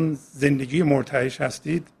 زنده به اون زندگی مرتعش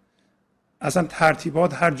هستید، اصلا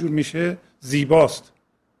ترتیبات هر جور میشه زیباست.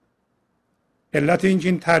 علت اینکه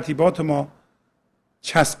این ترتیبات ما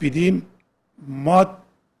چسبیدیم، ما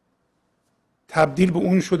تبدیل به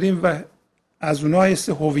اون شدیم و از اونها حس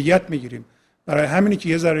هویت میگیریم. برای همینی که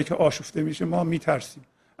یه ذره که آشفته میشه ما میترسیم.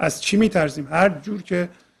 از چی میترسیم؟ هر جور که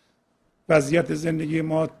وضعیت زندگی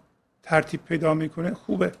ما ترتیب پیدا میکنه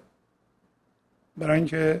خوبه، برای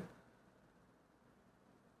اینکه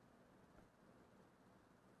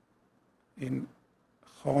این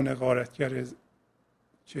خانه غارتگر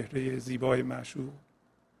چهره زیبای معشوق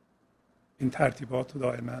این ترتیبات رو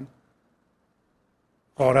دائما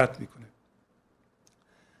غارت میکنه.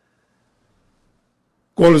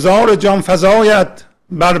 گلزار جان فزایت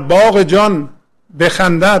بر باغ جان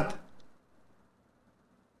بخندد،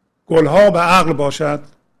 گلها به عقل باشد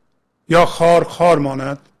یا خار خار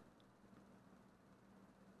ماند.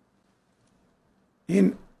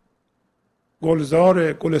 این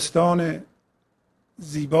گلزار، گلستان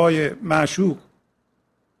زیبای معشوق،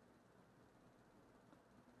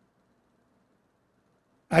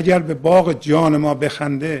 اگر به باغ جان ما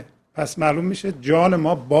بخنده، پس معلوم میشه جان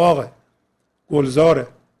ما باغ گلزاره.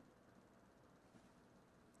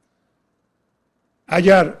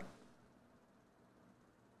 اگر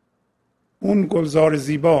اون گلزار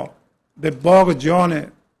زیبا به باغ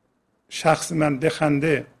جان شخص من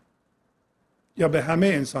بخنده یا به همه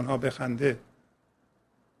انسان ها بخنده،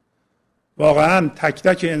 واقعا تک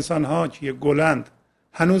تک انسان ها که گلند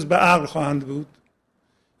هنوز به عقل خواهند بود،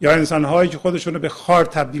 یا انسان هایی که خودشون رو به خار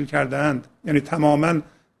تبدیل کرده‌اند، یعنی تماما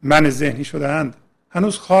من ذهنی شده‌اند،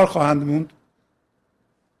 هنوز خار خواهند موند؟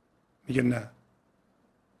 میگه نه.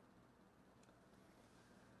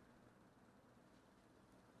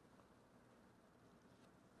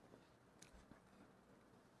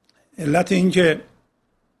 علت این که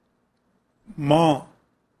ما،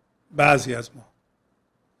 بعضی از ما،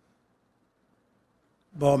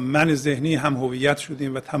 با من ذهنی هم هویت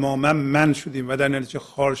شدیم و تماما من شدیم و در نتیجه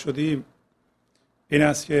خار شدیم، این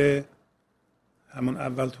است که همون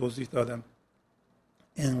اول توضیح دادم،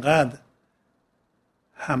 اینقدر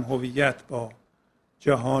هم هویت با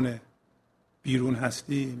جهان بیرون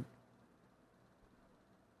هستیم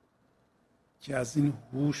که از این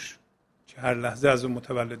هوش که هر لحظه از اون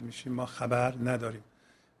متولد میشیم ما خبر نداریم.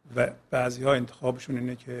 و بعضی ها انتخابشون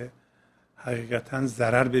اینه که حقیقتا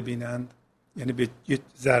ضرر ببینند، یعنی به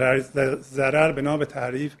ضرر بنا به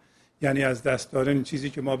تعریف یعنی از دست دادن این چیزی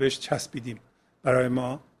که ما بهش چسبیدیم، برای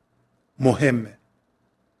ما مهمه.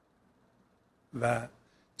 و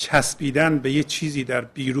چسبیدن به یه چیزی در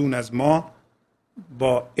بیرون از ما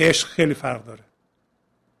با عشق خیلی فرق داره.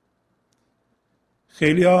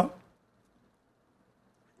 خیلی ها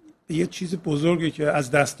به یه چیز بزرگی که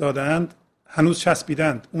از دست دادند هنوز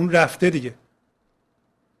چسبیدند، اون رفته دیگه.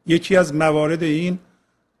 یکی از موارد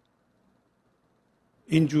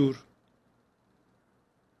اینجور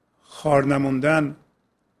خار نموندن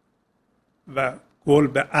و گل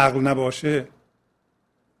به عقل نباشه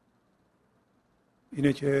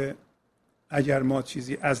اینه که اگر ما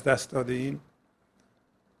چیزی از دست داده ایم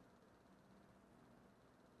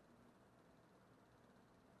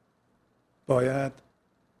باید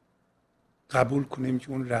قبول کنیم که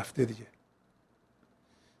اون رفته دیگه.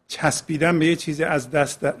 چسبیدن به یه چیزی از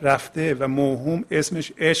دست رفته و موهوم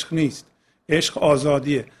اسمش عشق نیست. عشق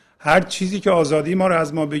آزادیه. هر چیزی که آزادی ما رو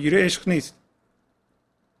از ما بگیره عشق نیست.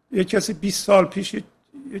 یک کسی 20 سال پیش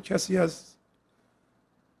یک کسی از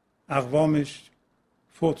اقوامش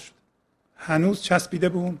فوت شد، هنوز چسبیده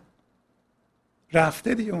به اون،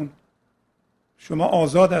 رفته دیگه اون. شما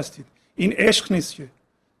آزاد هستید. این عشق نیست که،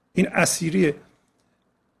 این اسیریه.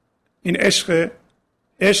 این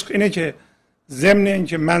عشق اینه که ضمن این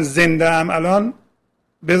که من زنده ام الان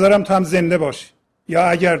بذارم تو هم زنده باشی، یا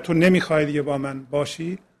اگر تو نمیخوای دیگه با من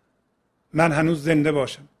باشی من هنوز زنده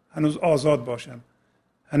باشم، هنوز آزاد باشم،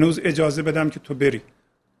 هنوز اجازه بدم که تو بری.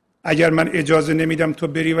 اگر من اجازه نمیدم تو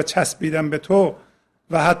بری و چسبیدم به تو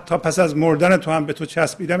و حتی پس از مردن تو هم به تو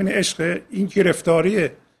چسبیدم، این عشق، این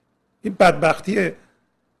گرفتاریه، این بدبختیه،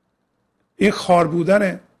 این خار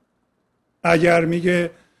بودنه. اگر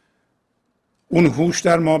میگه اون هوش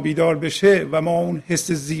در ما بیدار بشه و ما اون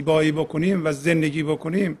حس زیبایی بکنیم و زندگی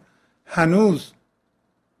بکنیم، هنوز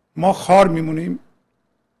ما خار میمونیم.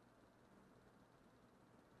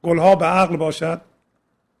 گلها به عقل باشد،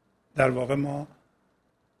 در واقع ما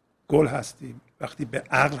گل هستیم. وقتی به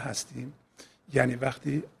عقل هستیم یعنی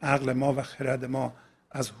وقتی عقل ما و خرد ما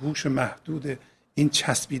از هوش محدود این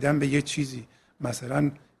چسبیدن به یه چیزی،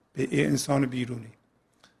 مثلا به یه انسان بیرونی،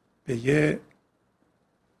 به یه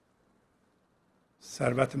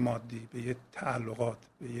ثروت مادی، به یه تعلقات،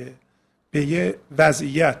 به یه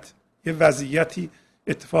وضعیت، یه وضعیتی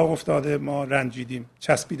اتفاق افتاده، ما رنجیدیم،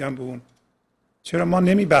 چسبیدن به اون. چرا ما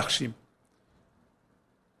نمی بخشیم؟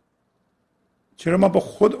 چرا ما با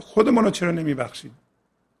خودمون رو چرا نمی بخشیم؟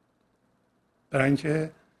 برای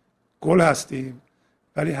اینکه گل هستیم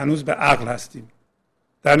ولی هنوز به عقل هستیم،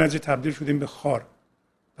 در نتیجه تبدیل شدیم به خار.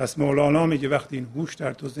 پس مولانا میگه وقتی این هوش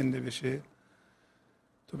در تو زنده بشه،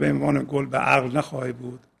 تو به عنوان گل به عقل نخواهی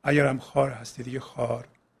بود، اگر هم خار هستی دیگه خار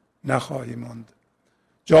نخواهی ماند.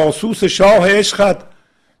 جاسوس شاه عشقت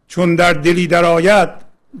چون در دلی درآید،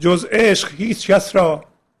 جز عشق هیچ کس را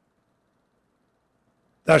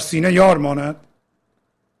در سینه یار ماند.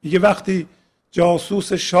 میگه وقتی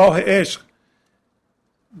جاسوس شاه عشق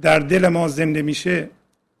در دل ما زنده میشه،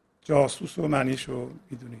 جاسوس و معنیش رو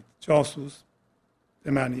میدونید، جاسوس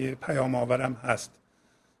به معنی پیام آورم هست،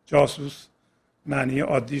 جاسوس معنی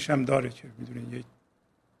عادیش هم داره که میدونید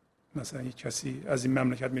مثلا یک کسی از این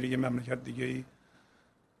مملکت میره یه مملکت دیگه ای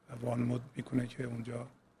وانمود میکنه که اونجا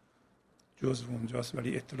جزو اونجاست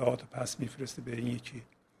ولی اطلاعات پس میفرسته به این یکی.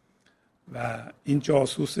 و این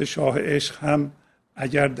جاسوس شاه عشق هم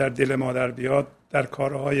اگر در دل ما در بیاد، در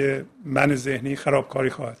کارهای من ذهنی خرابکاری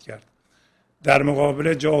خواهد کرد. در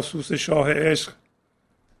مقابل جاسوس شاه عشق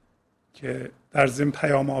که در ضمن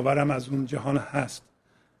پیام آورم از اون جهان هست،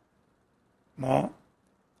 ما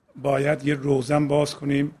باید یه روزن باز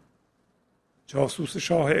کنیم، جاسوس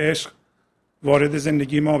شاه عشق وارد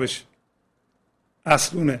زندگی ما بشه.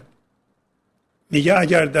 اصلونه. میگه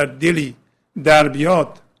اگر در دلی در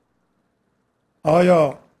بیاد،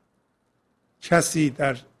 آیا کسی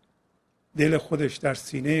در دل خودش، در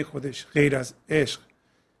سینه خودش غیر از عشق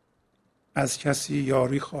از کسی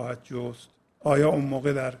یاری خواهد جست؟ آیا اون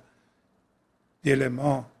موقع در دل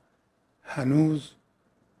ما هنوز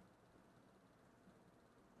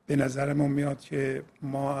به نظرمون میاد که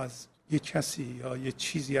ما از یه کسی یا یه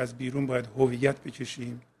چیزی از بیرون باید هویت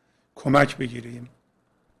بکشیم، کمک بگیریم،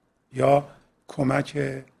 یا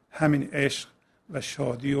کمک همین عشق و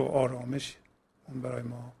شادی و آرامش اون برای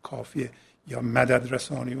ما کافیه، یا مدد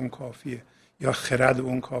رسانی اون کافیه، یا خرد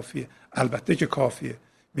اون کافیه؟ البته که کافیه.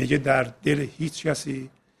 میگه در دل هیچ کسی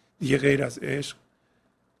دیگه غیر از عشق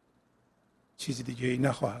چیزی دیگه ای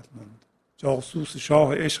نخواهد موند. جاسوس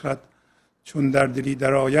شاه عشقت چون در دلی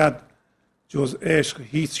درآید، جز عشق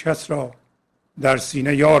هیچ کس را در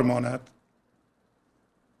سینه یار ماند.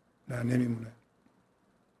 نه، نمیمونه.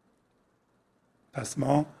 پس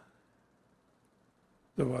ما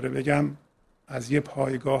دوباره بگم از یه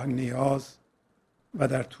پایگاه نیاز و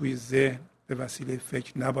در توی ذهن به وسیله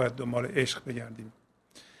فکر نباید دنبال عشق بگردیم.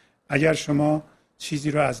 اگر شما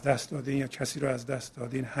چیزی رو از دست دادین یا کسی رو از دست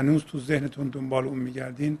دادین، هنوز تو ذهنتون دنبال اون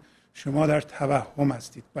میگردین، شما در توهم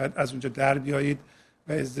هستید. باید از اونجا در بیایید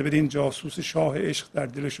و اجازه بدین جاسوس شاه عشق در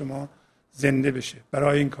دل شما زنده بشه.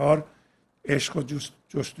 برای این کار عشق رو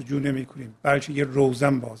جستجو نمی کنیم، بلکه یه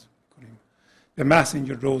روزن باز کنیم. به محض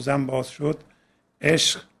اینکه روزن باز شد،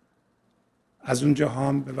 عشق از اون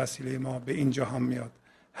جهان به وسیله ما به این جهان میاد،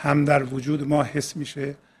 هم در وجود ما حس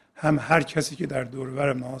میشه، هم هر کسی که در دور و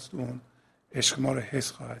بر ماست اون عشق ما رو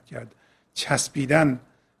حس خواهد کرد. چسبیدن،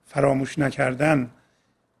 فراموش نکردن،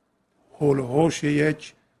 حول و حوش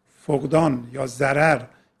یک فقدان یا ضرر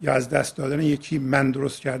یا از دست دادن یکی من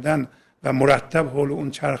درست کردن و مرتب حول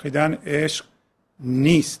اون چرخیدن عشق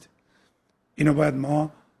نیست. اینو باید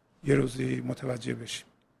ما یه روزی متوجه بشیم.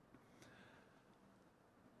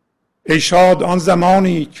 ای شاد آن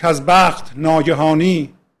زمانی که از بخت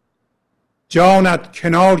ناگهانی جانت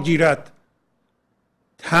کنار گیرد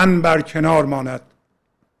تن بر کنار ماند.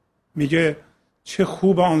 میگه چه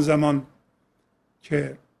خوب آن زمان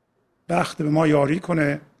که بخت به ما یاری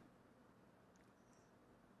کنه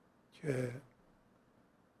که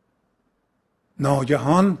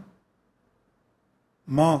ناگهان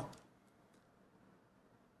ما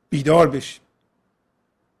بیدار بشیم،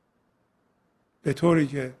 به طوری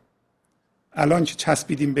که الان که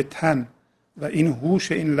چسبیدیم به تن و این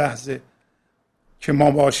هوش این لحظه که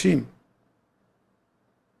ما باشیم،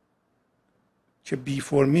 که بی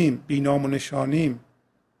فرمیم، بی نام و نشانیم،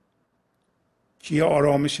 که یه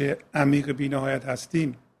آرامش عمیق بی نهایت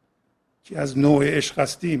هستیم، که از نوع عشق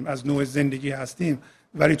هستیم، از نوع زندگی هستیم،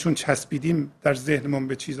 ولی چون چسبیدیم در ذهنمون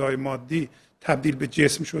به چیزهای مادی تبدیل به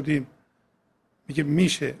جسم شدیم. میگه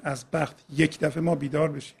میشه از بخت یک دفعه ما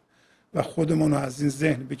بیدار بشیم و خودمون رو از این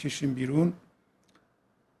ذهن بکشیم بیرون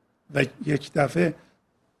و یک دفعه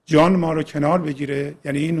جان ما رو کنار بگیره،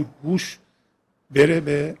 یعنی این هوش بره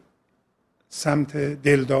به سمت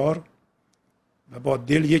دلدار و با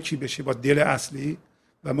دل یکی بشه، با دل اصلی،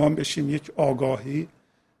 و ما بشیم یک آگاهی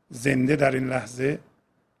زنده در این لحظه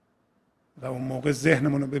و اون موقع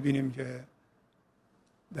ذهنمون رو ببینیم که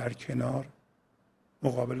در کنار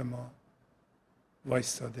مقابل ما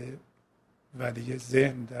وایستاده و دیگه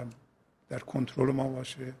ذهن در کنترل ما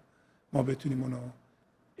باشه، ما بتونیم اونو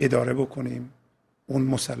اداره بکنیم، اون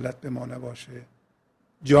مسلط به ما نباشه،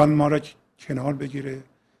 جان ما را کنار بگیره،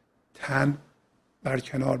 تن بر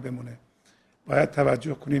کنار بمونه. باید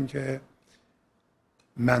توجه کنیم که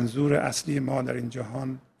منظور اصلی ما در این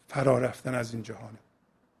جهان فرا رفتن از این جهانه.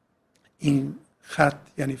 این خط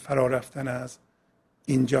یعنی فرا رفتن از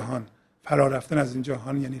این جهان. فرا رفتن از این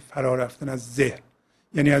جهان یعنی فرا رفتن از ذهن،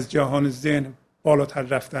 یعنی از جهان ذهن بالاتر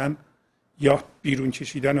رفتن یا بیرون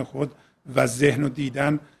کشیدن خود و ذهن رو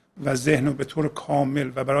دیدن و ذهن رو به طور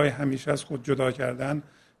کامل و برای همیشه از خود جدا کردن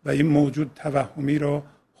و این موجود توهمی رو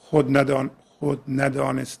خود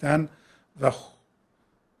ندانستن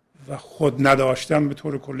و خود نداشتن به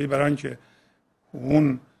طور کلی، برای اینکه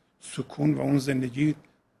اون سکون و اون زندگی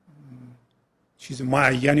چیز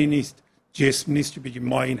معینی نیست، جسم نیست که بگیم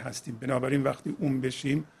ما این هستیم. بنابراین وقتی اون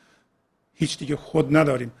بشیم هیچ دیگه خود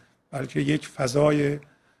نداریم، بلکه یک فضای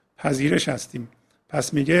پذیرش هستیم.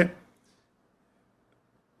 پس میگه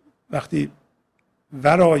وقتی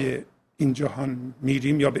ورای این جهان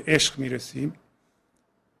میریم یا به عشق میرسیم،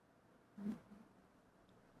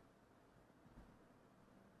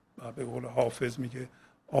 و به قول حافظ میگه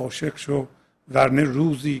عاشق شو ورنه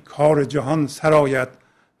روزی کار جهان سرآید،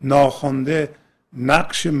 ناخوانده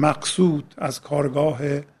نقش مقصود از کارگاه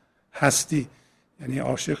هستی. یعنی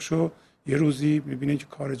عاشق شو یه روزی میبینی که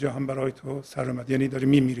کار جهان برای تو سر اومد، یعنی داری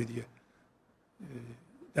میمیری دیگه،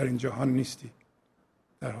 در این جهان نیستی،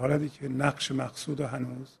 در حالتی که نقش مقصود و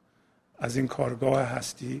هنوز از این کارگاه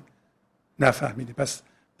هستی نفهمیدی.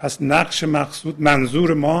 پس نقش مقصود،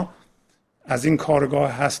 منظور ما از این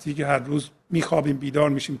کارگاه هستی که هر روز میخوابیم بیدار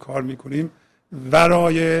میشیم کار میکنیم،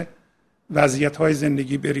 ورای وضعیت‌های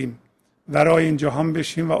زندگی بریم، ورای این جهان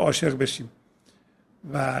بشیم و عاشق بشیم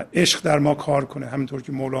و عشق در ما کار کنه. همینطور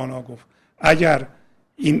که مولانا گفت اگر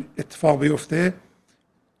این اتفاق بیفته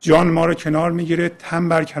جان ما رو کنار میگیره، تن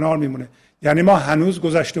بر کنار میمونه. یعنی ما هنوز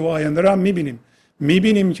گذشته و آینده رو هم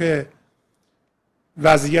میبینیم که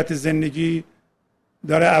وضعیت زندگی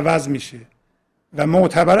داره عوض میشه و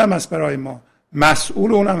معتبر هم است برای ما،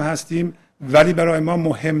 مسئول اون هم هستیم، ولی برای ما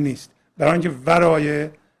مهم نیست، برای اینکه ورای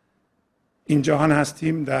این جهان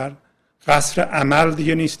هستیم، در قصر عمل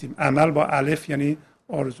دیگه نیستیم. عمل با الف یعنی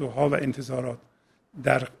آرزوها و انتظارات،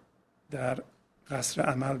 در قصر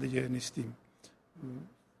عمل دیگه نیستیم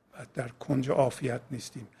و در کنج عافیت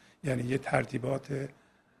نیستیم. یعنی یه ترتیبات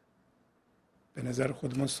به نظر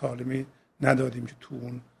خودمون سالمی ندادیم که تو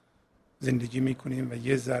اون زندگی میکنیم و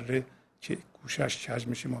یه ذره که گوشش کج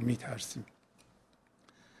میشه ما میترسیم.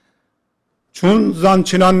 چون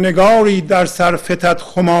زانچنان نگاری در سر فتد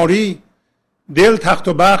خماری، دل تخت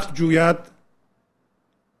و بخت جوید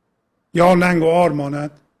یا ننگ و عار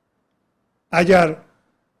ماند. اگر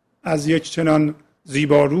از یک چنان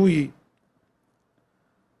زیبارویی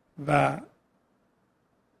و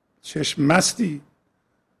چشم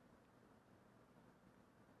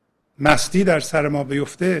مستی در سر ما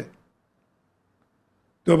بیفته،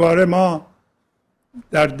 دوباره ما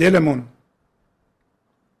در دلمون،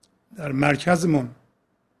 در مرکزمون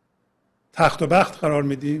تخت و بخت قرار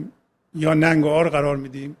میدیم یا ننگ و عار قرار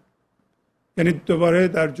میدیم. یعنی دوباره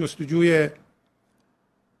در جستجوی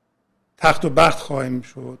تخت و بخت خواهیم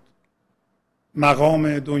شد،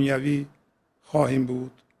 مقام دنیوی خواهیم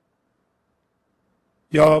بود،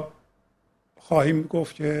 یا خواهیم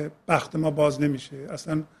گفت که بخت ما باز نمیشه.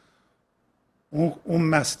 اصلا اون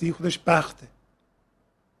مستی خودش بخته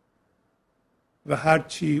و هر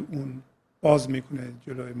چی اون باز میکنه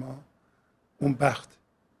جلوی ما اون بخت،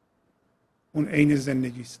 اون عین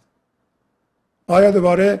زندگی است. آیا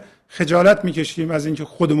دوباره خجالت میکشیم از اینکه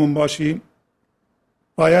خودمون باشیم؟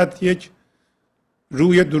 باید یک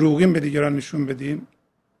روی دروغین به دیگران نشون بدیم،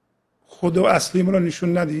 خود و اصلیمون رو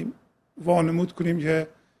نشون ندیم، وانمود کنیم که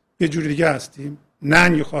یه جور دیگه هستیم،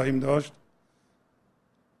 ننگ خواهیم داشت؟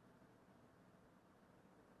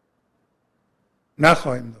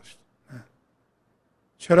 نخواهیم داشت. نه.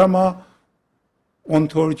 چرا ما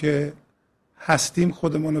اونطور که هستیم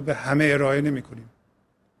خودمون رو به همه ارائه نمی کنیم؟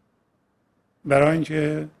 برای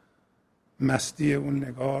اینکه مستی اون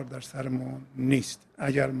نگار در سرمون نیست.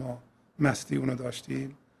 اگر ما مستی اونو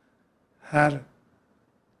داشتیم هر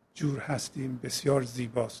جور هستیم بسیار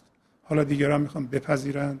زیباست. حالا دیگران میخوام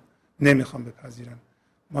بپذیرن، نمیخوام بپذیرن،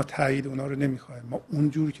 ما تایید اونا رو نمیخوایم. ما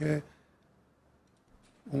اونجور که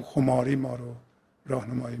اون خماری ما رو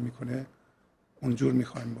راهنمایی میکنه اونجور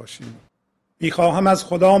میخوایم باشیم. میخواهم از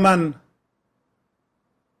خدا من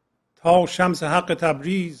تا شمس حق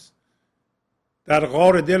تبریز در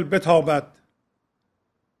غار دل بتابد،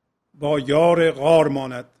 با یار غار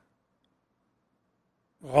ماند.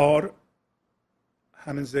 غار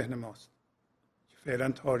همین ذهن ماست که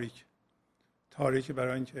فعلا تاریک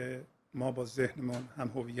برای اینکه ما با ذهنمون هم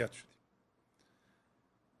هویت شدیم.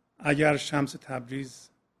 اگر شمس تبریز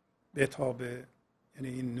بتابه، یعنی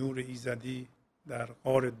این نور ایزدی در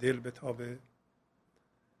غار دل بتابه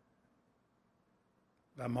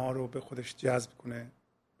و ما رو به خودش جذب کنه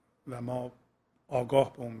و ما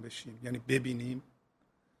آگاه به اون بشیم، یعنی ببینیم،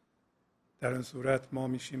 در این صورت ما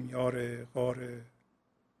میشیم یار غار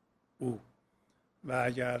او. و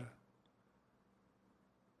اگر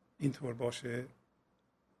اینطور باشه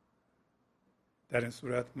در این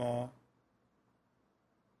صورت ما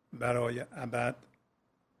برای ابد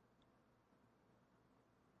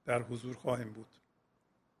در حضور خواهیم بود.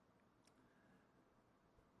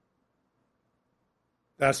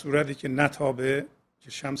 در صورتی که نتابه،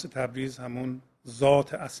 که شمس تبریز همون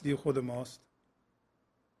ذات اصلی خود ماست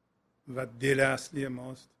و دل اصلی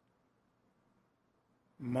ماست،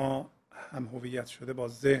 ما هم هویت شده با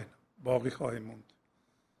ذهن باقی خواهیم موند.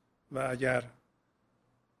 و اگر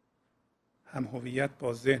هم هویت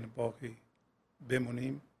با ذهن باقی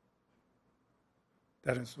بمونیم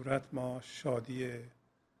در این صورت ما شادی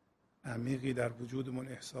عمیقی در وجودمون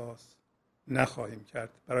احساس نخواهیم کرد.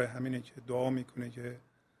 برای همینه که دعا میکنه که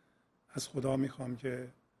از خدا میخوام که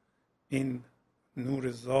این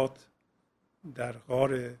نور ذات در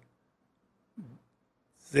غار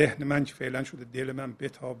ذهن من که فعلا شده دل من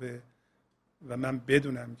بتابه و من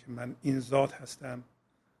بدونم که من این ذات هستم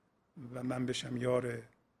و من بشم یار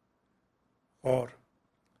غار.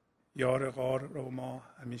 یار غار رو ما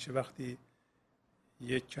همیشه وقتی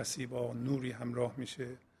یک کسی با نوری همراه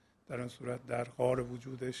میشه در این صورت در غار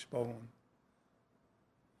وجودش با اون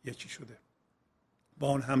یکی شده، با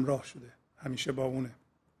اون همراه شده، همیشه با اونه.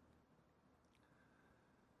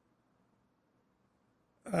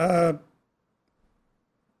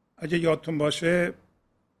 اگه یادتون باشه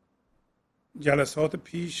جلسات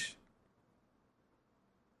پیش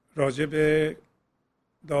راجع به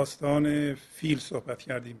داستان فیل صحبت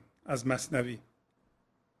کردیم از مثنوی.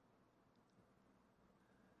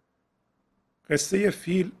 قصه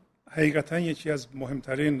فیل حقیقتا یکی از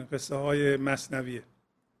مهمترین قصه های مثنویه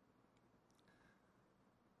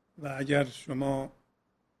و اگر شما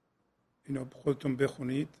اینو خودتون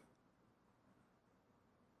بخونید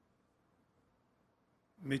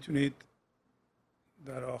میتونید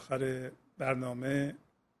در آخر برنامه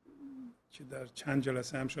که در چند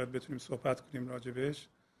جلسه هم شاید بتونیم صحبت کنیم راجبش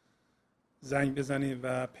زنگ بزنید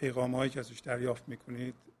و پیغام هایی که ازش دریافت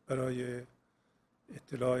میکنید برای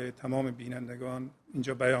اطلاع تمام بینندگان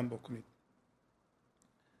اینجا بیان بکنید.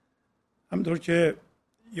 همونطور که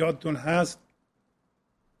یادتون هست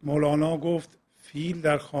مولانا گفت فیل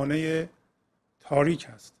در خانه تاریک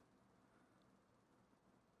هست.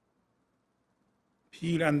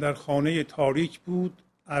 پیل اندر خانه تاریک بود،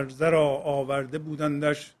 عرضه را آورده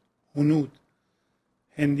بودندش هنود.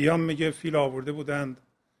 هندیان میگه فیل آورده بودند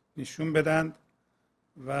نشون بدند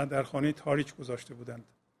و در خانه تاریک گذاشته بودند.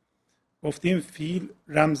 گفتیم فیل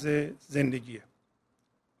رمز زندگیه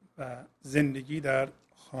و زندگی در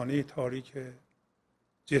خانه تاریک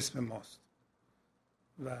جسم ماست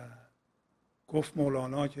و گفت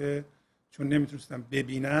مولانا که چون نمیتونستن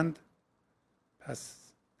ببینند پس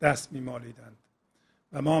دست میمالیدند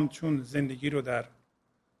و ما هم چون زندگی رو در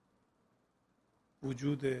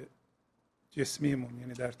وجود جسمیمون،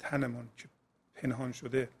 یعنی در تنمون که پنهان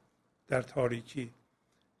شده در تاریکی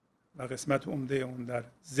و قسمت عمده اون در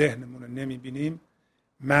ذهنمون رو نمیبینیم،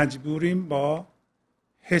 مجبوریم با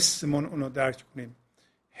حسمون اونو درک کنیم.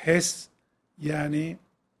 حس یعنی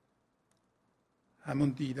همون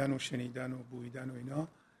دیدن و شنیدن و بویدن و اینا،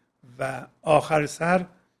 و آخر سر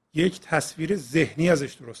یک تصویر ذهنی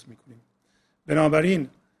ازش درست میکنیم. بنابراین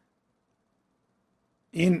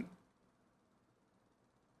این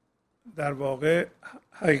در واقع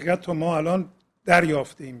حقیقت رو ما الان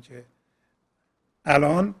دریافتیم که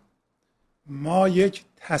الان ما یک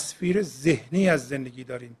تصویر ذهنی از زندگی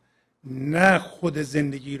داریم، نه خود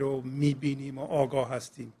زندگی رو میبینیم و آگاه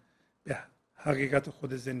هستیم به حقیقت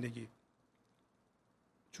خود زندگی.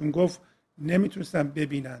 چون گفت نمیتونستن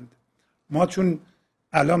ببینند، ما چون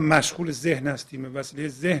الان مشغول ذهن هستیم، به وسیله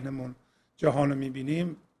ذهنمون جهان رو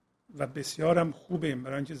میبینیم و بسیار هم خوبیم،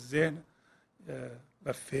 برای اینکه ذهن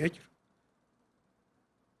و فکر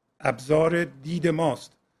ابزار دید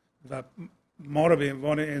ماست و ما رو به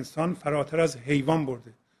عنوان انسان فراتر از حیوان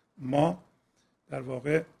برده. ما در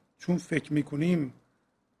واقع چون فکر میکنیم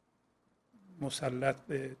مسلط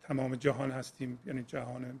به تمام جهان هستیم، یعنی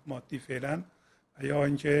جهان مادی فعلا، و یا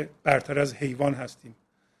اینکه برتر از حیوان هستیم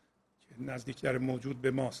که نزدیکتر موجود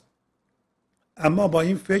به ماست. اما با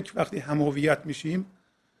این فکر وقتی هم هویت میشیم،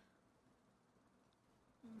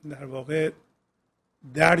 در واقع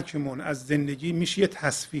درکمون از زندگی میشه یه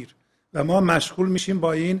تصویر و ما مشغول میشیم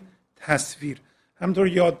با این تصویر. همونطور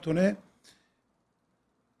یادتونه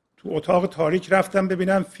تو اتاق تاریک رفتم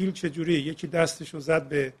ببینم فیل چجوریه، یکی دستشو زد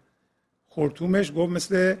به خرطومش گفت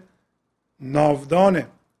مثل ناودانه،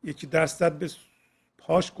 یکی دست زد به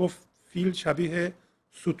پاش گفت فیل شبیه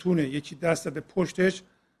ستونه، یکی دست زد به پشتش،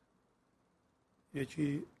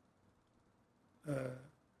 یکی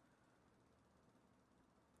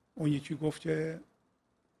اون یکی گفت که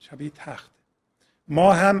شبیه تخت.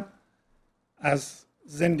 ما هم از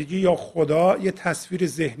زندگی یا خدا یه تصویر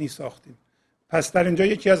ذهنی ساختیم. پس در اینجا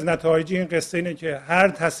یکی از نتایج این قصه اینه که هر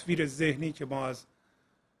تصویر ذهنی که ما از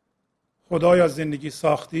خدا یا زندگی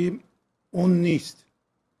ساختیم اون نیست.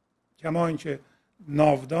 کما اینکه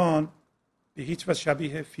ناودان به هیچ وجه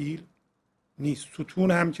شبیه فیل نیست،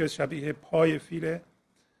 ستون هم که شبیه پای فیله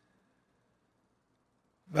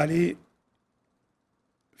ولی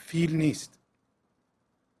فیل نیست.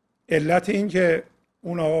 علت این که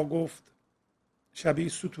اون آقا گفت شبیه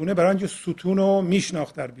ستونه برای اینکه ستون رو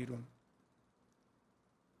میشناخت در بیرون،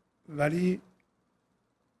 ولی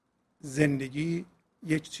زندگی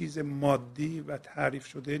یک چیز مادی و تعریف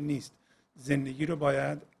شده نیست. زندگی رو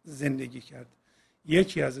باید زندگی کرد.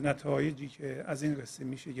 یکی از نتایجی که از این قصه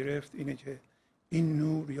میشه گرفت اینه که این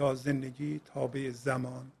نور یا زندگی تابع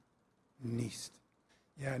زمان نیست،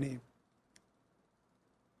 یعنی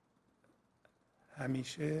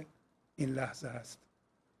همیشه این لحظه هست.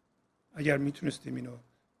 اگر میتونستیم اینو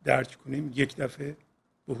درک کنیم یک دفعه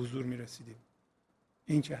به حضور میرسیدیم،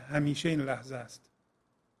 این که همیشه این لحظه است.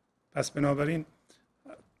 پس بنابراین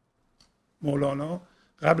مولانا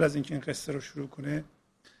قبل از اینکه این قصه رو شروع کنه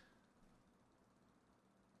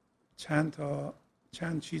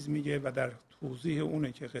چند چیز میگه و در توضیح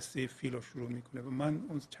اونه که قصه فیل رو شروع میکنه و من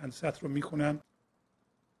اون چند سطر رو میخونم.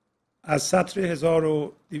 از سطر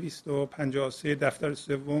 1253 دفتر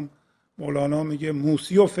سوم مولانا میگه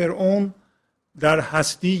موسی و فرعون در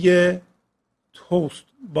هستی توست،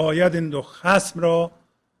 باید این دو خصم را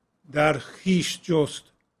در خیش جست.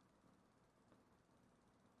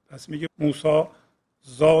 پس میگه موسی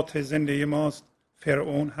ذات زنده ماست،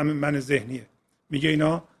 فرعون همین من ذهنیه. میگه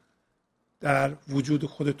اینا در وجود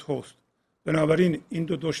خود توست، بنابراین این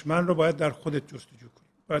دو دشمن رو باید در خودت جستجو کنی،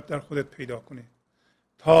 باید در خودت پیدا کنی.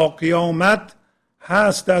 تا قیامت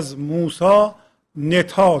هست از موسی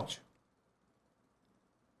نتاج،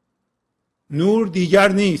 نور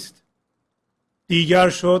دیگر نیست، دیگر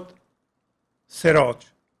شد سراج.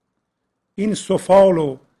 این سفال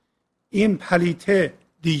و این پلیته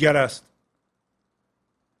دیگر است،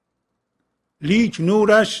 لیک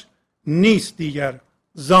نورش نیست دیگر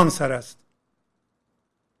زان سر است.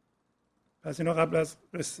 پس اینا قبل از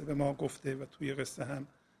قصه به ما گفته و توی قصه هم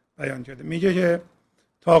بیان کرده. میگه که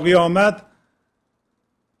تا قیامت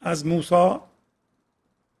از موسی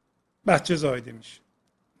بچه زایده میشه،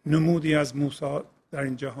 نمودی از موسی در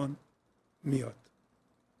این جهان میاد.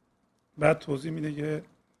 بعد توضیح میده که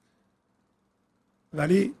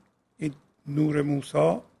ولی این نور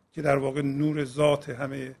موسی که در واقع نور ذات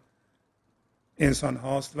همه انسان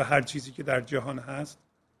هاست و هر چیزی که در جهان هست،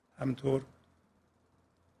 همطور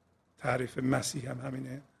تعریف مسیح هم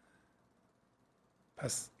همینه.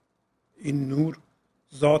 پس این نور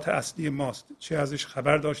ذات اصلی ماست، چه ازش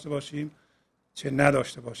خبر داشته باشیم چه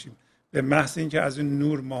نداشته باشیم. به محض اینکه از این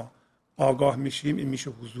نور ما آگاه میشیم، این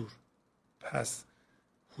میشه حضور. پس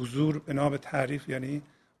حضور بنا به تعریف یعنی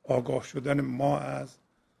آگاه شدن ما از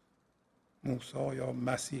موسی یا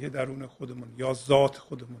مسیح درون خودمون یا ذات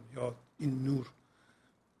خودمون یا این نور،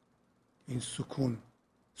 این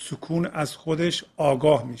سکون از خودش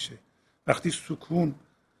آگاه میشه. وقتی سکون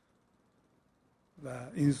و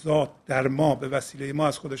این ذات در ما به وسیله ما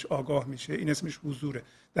از خودش آگاه میشه، این اسمش حضوره.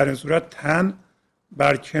 در این صورت تن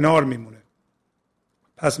بر کنار میمونه.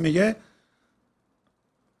 پس میگه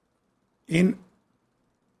این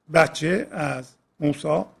بچه از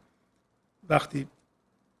موسی وقتی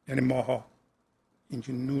یعنی ماها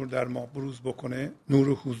اینکه نور در ما بروز بکنه، نور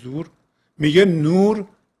حضور، میگه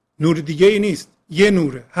نور دیگه ای نیست، یه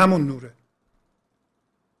نوره، همون نوره.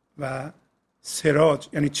 و سراج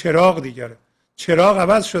یعنی چراغ دیگره. چراغ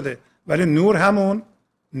عوض شده ولی نور همون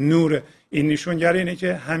نوره. این نشونگر اینه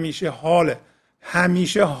که همیشه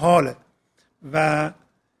حاله و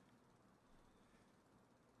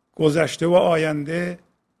گذشته و آینده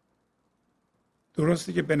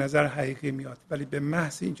درسته که به نظر حقیقی میاد، ولی به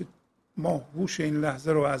محض اینکه ما هوش این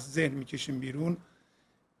لحظه رو از ذهن میکشیم بیرون،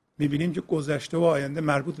 میبینیم که گذشته و آینده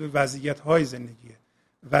مربوط به وضعیت‌های زندگیه.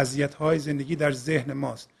 وضعیت‌های زندگی در ذهن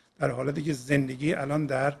ماست، در حالتی که زندگی الان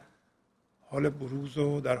در حال بروز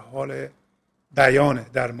و در حال بیانه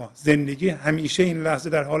در ما. زندگی همیشه این لحظه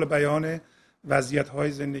در حال بیانه،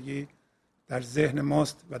 وضعیت‌های زندگی در ذهن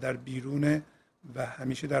ماست و در بیرونه و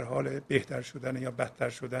همیشه در حال بهتر شدن یا بدتر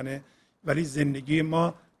شدن. ولی زندگی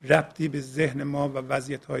ما ربطی به ذهن ما و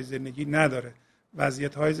وضعیت‌های زندگی نداره.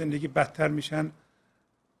 وضعیت‌های زندگی بدتر میشن،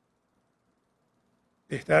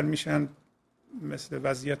 بهتر میشن، مثل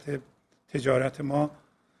وضعیت تجارت ما،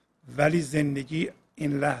 ولی زندگی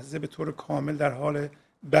این لحظه به طور کامل در حال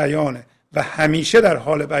بیانه و همیشه در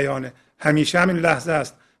حال بیانه، همیشه همین لحظه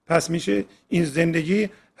است. پس میشه این زندگی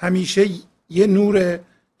همیشه یه نوره،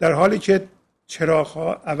 در حالی که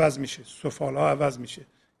چراغ‌ها عوض میشه، سفال‌ها عوض میشه،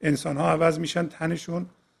 انسان‌ها عوض میشن، تنشون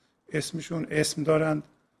اسمشون اسم دارند،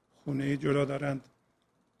 خونه جدا دارند،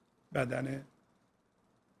 بدن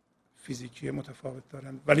فیزیکی متفاوت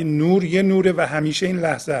دارند، ولی نور یه نوره و همیشه این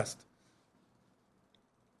لحظه است.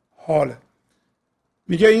 حاله.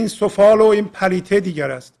 میگه این سفال و این پلیته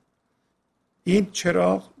دیگر است. این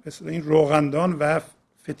چراغ مثل این روغندان و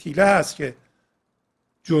فتیله است که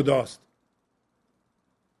جداست،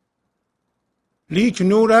 لیک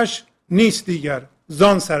نورش نیست دیگر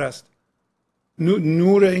زان سر است.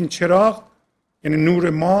 نور این چراغ یعنی نور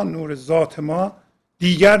ما، نور ذات ما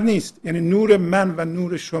دیگر نیست، یعنی نور من و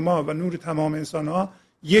نور شما و نور تمام انسان ها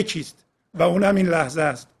یکیست و اون هم این لحظه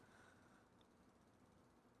است.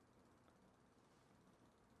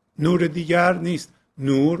 نور دیگر نیست،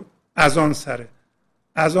 نور از آن سره.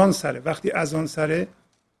 از آن سره، وقتی از آن سره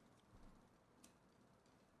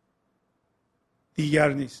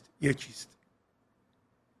دیگر نیست، یکیست.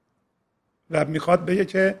 و میخواد بگه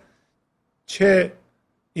که چه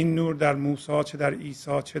این نور در موسی، چه در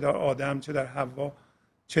عیسی، چه در آدم، چه در حوا،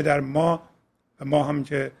 چه در ما و ما هم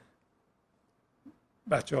که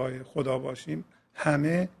بچه های خدا باشیم،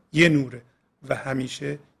 همه یه نوره و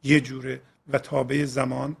همیشه یه جوره و تابع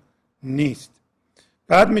زمان نیست.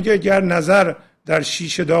 بعد میگه گر نظر در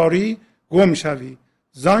شیشه داری گم شوی،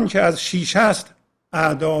 زان که از شیشه است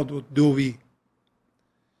اعداد و دوی.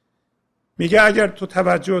 میگه اگر تو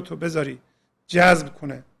توجه تو بذاری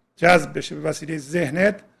جذب بشه به وسیله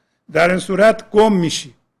ذهنت، در این صورت گم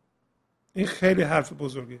میشی. این خیلی حرف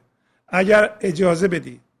بزرگه. اگر اجازه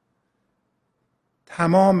بدی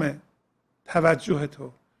تمام توجه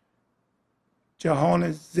تو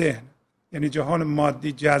جهان ذهن یعنی جهان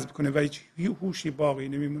مادی جذب کنه و هیچ هوشی باقی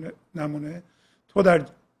نمونه، تو در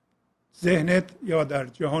ذهنت یا در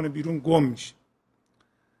جهان بیرون گم میشی.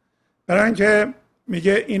 برای اینکه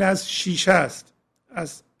میگه این از شیشه است،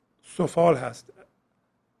 از سفال هست،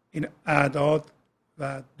 این اعداد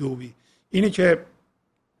و دوی. اینی که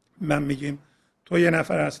من میگیم تو یه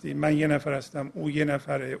نفر هستی، من یه نفر هستم، او یه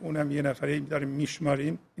نفره، اونم یه نفره، داریم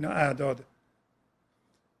میشماریم، اینا اعداده.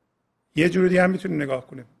 یه جوری دیگه هم میتونیم نگاه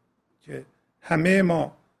کنیم که همه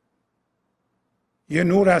ما یه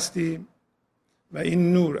نور هستیم و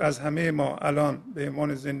این نور از همه ما الان به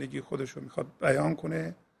عنوان زندگی خودش رو میخواد بیان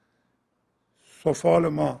کنه. سفال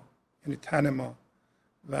ما یعنی تن ما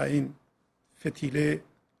و این فتیله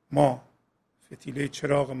ما، فتیله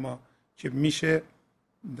چراغ ما که میشه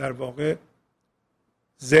در واقع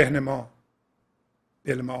ذهن ما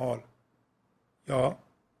بالمعال، یا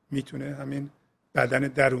میتونه همین بدن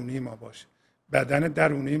درونی ما باشه. بدن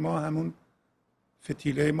درونی ما همون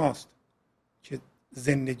فتیله ماست که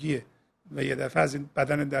زندگیه و یه دفعه از این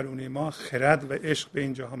بدن درونی ما خرد و عشق به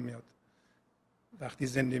این جهان میاد وقتی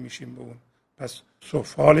زنده میشیم به اون. پس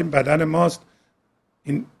سفال این بدن ماست،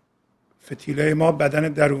 این فتیله ما بدن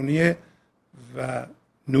درونیه و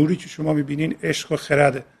نوری که شما میبینین عشق و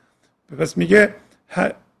خرده. پس میگه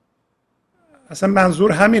اصلا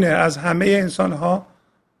منظور همینه، از همه انسان ها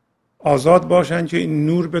آزاد باشن که این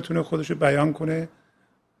نور بتونه خودشو بیان کنه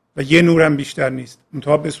و یه نورم بیشتر نیست،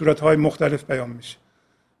 منتها به صورتهای مختلف بیان میشه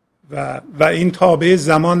و این تابع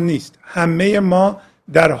زمان نیست. همه ما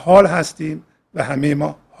در حال هستیم و همه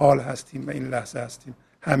ما حال هستیم و این لحظه هستیم،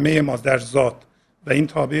 همه ما در ذات و این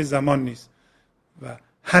تابع زمان نیست و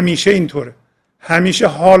همیشه اینطوره، همیشه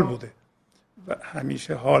حال بوده و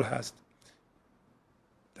همیشه حال هست.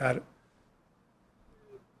 در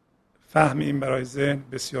فهم این برای ذهن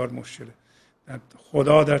بسیار مشکله.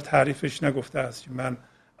 خدا در تعریفش نگفته است که من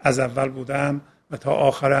از اول بودم و تا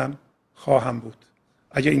آخرم خواهم بود.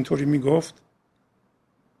 اگه اینطوری میگفت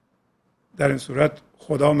در این صورت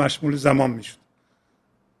خدا مشمول زمان میشد.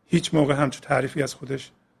 هیچ موقع همچون تعریفی از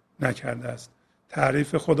خودش نکرده است.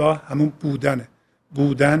 تعریف خدا همون بودنه،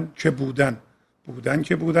 بودن که بودن، بودن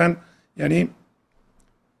که بودن یعنی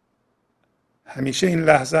همیشه این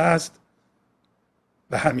لحظه است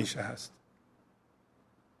و همیشه هست.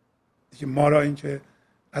 دیگه ما را این که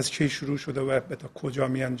از کی شروع شده و به تا کجا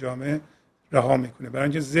می انجامه رها میکنه. برای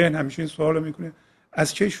اینکه ذهن همیشه این سوال رو میکنه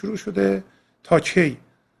از کی شروع شده تا کی.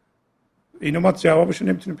 اینو ما جوابش رو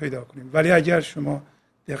نمیتونیم پیدا کنیم، ولی اگر شما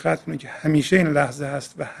دقت کنید که همیشه این لحظه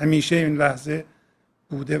هست و همیشه این لحظه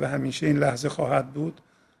بوده و همیشه این لحظه خواهد بود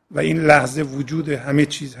و این لحظه وجود همه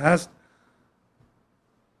چیز هست،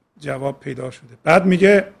 جواب پیدا شده. بعد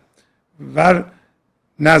میگه ور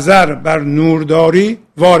نظر بر نورداری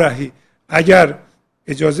وارهی، اگر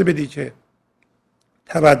اجازه بدی که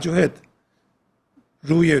توجهت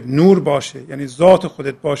روی نور باشه یعنی ذات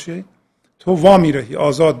خودت باشه، تو وا میرهی،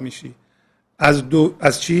 آزاد میشی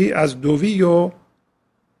از چی؟ از دوی و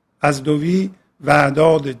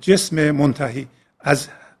اعداد جسم منتهی.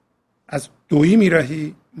 از دویی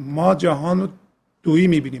میرهی. ما جهان رو دویی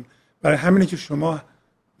میبینیم. برای همینه که شما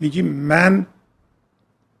میگی من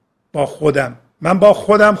با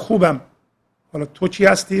خودم خوبم. حالا تو چی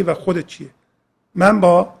هستی و خودت چیه؟ من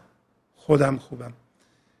با خودم خوبم.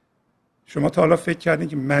 شما تا حالا فکر کردین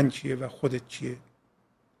که من چیه و خودت چیه؟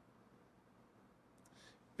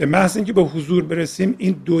 به محض اینکه به حضور برسیم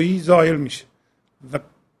این دویی زائل میشه و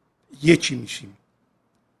یکی میشیم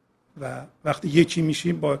و وقتی یکی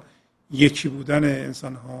میشیم با یکی بودن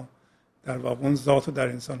انسان ها در واقع اون ذات رو در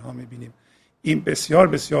انسان ها میبینیم. این بسیار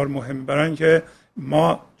بسیار مهمه، برای اینکه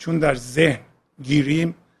ما چون در ذهن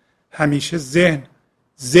گیریم همیشه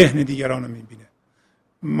ذهن دیگران رو میبینه.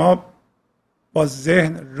 ما با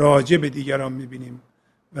ذهن راجع به دیگران میبینیم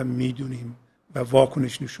و میدونیم و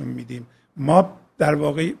واکنش نشون میدیم. ما در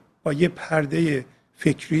واقع با یه پرده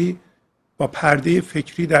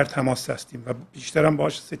فکری در تماس هستیم و بیشتر هم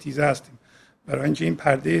باهاش ستیزه هستیم، برای اینکه این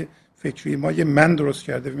پرده فکری ما یه من درست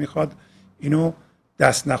کرده و میخواد اینو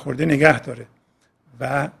دست نخورده نگه داره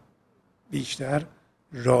و بیشتر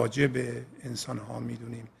راجع به انسان ها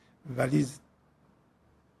میدونیم، ولی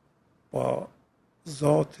با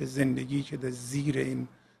ذات زندگی که در زیر این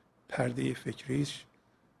پرده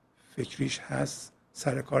فکریش هست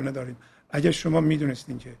سر کار نداریم. اگر شما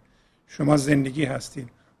میدونستین که شما زندگی هستین،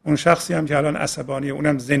 اون شخصی هم که الان عصبانیه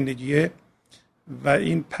اونم زندگیه و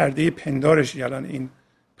این پرده پندارش الان این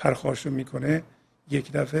پرخاشو میکنه،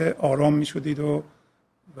 یک دفعه آرام میشدید و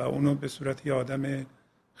اونو به صورت یه آدم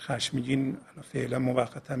خشمگین فعلا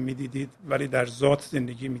موقتا میدیدید ولی در ذات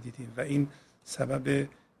زندگی میدیدید و این سبب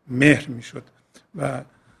مهر میشد. و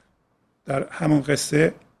در همون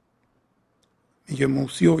قصه میگه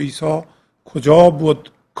موسی و عیسی کجا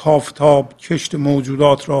بود کافتاب کشت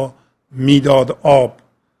موجودات را میداد آب،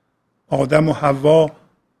 آدم و حوا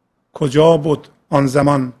کجا بود آن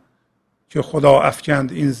زمان که خدا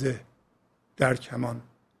افکند این زه در کمان.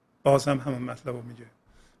 باز هم همون مطلب رو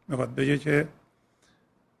میخواد بگه که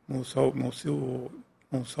موسی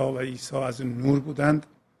و عیسی از نور بودند،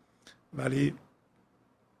 ولی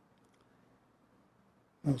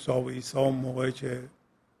موسی و عیسی اون موقعی که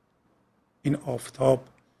این آفتاب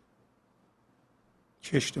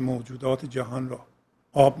کشت موجودات جهان را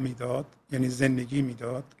آب میداد یعنی زندگی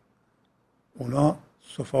میداد، اونا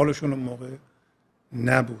سفالشون اون موقع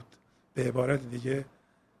نبود. به عبارت دیگه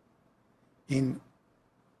این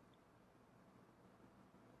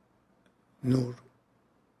نور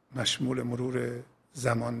مشمول مرور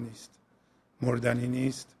زمان نیست، مردنی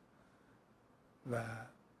نیست و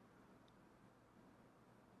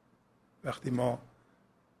وقتی ما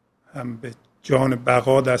هم به جان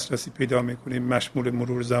بقا دسترسی پیدا میکنیم مشمول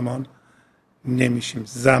مرور زمان نمیشیم.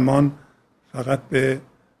 زمان فقط به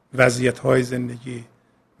وضعیت‌های زندگی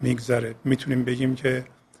میگذره. میتونیم بگیم که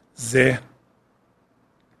ذهن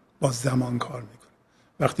با زمان کار میکنه.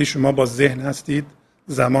 وقتی شما با ذهن هستید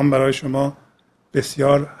زمان برای شما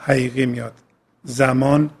بسیار حقیقی میاد.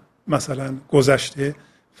 زمان مثلا گذشته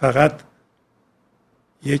فقط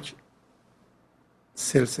یک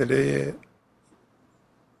سلسله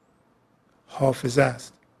حافظه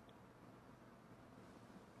است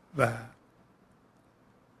و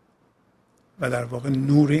در واقع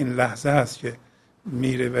نور این لحظه است که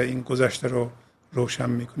میره و این گذشته رو روشن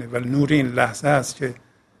میکنه و نور این لحظه است که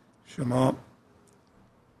شما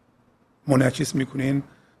منعکس میکنین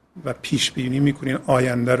و پیش بینی میکنین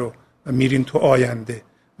آینده رو و میرین تو آینده.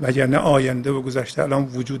 وگرنه آینده و گذشته الان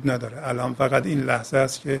وجود نداره. الان فقط این لحظه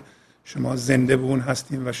است که شما زنده به اون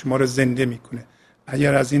هستین و شما رو زنده میکنه.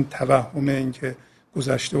 اگر از این توهم این که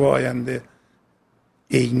گذشته و آینده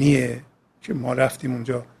عینیه که ما رفتیم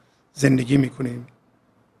اونجا زندگی میکنیم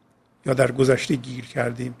یا در گذشته گیر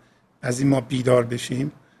کردیم، از این ما بیدار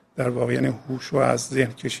بشیم، در واقع یعنی هوش رو از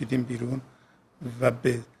ذهن کشیدیم بیرون و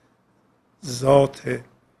به ذات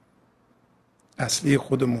اصلی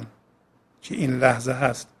خودمون که این لحظه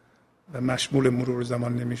هست و مشمول مرور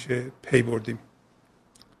زمان نمیشه پی بردیم.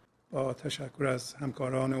 با تشکر از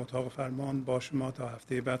همکاران اتاق فرمان با شما تا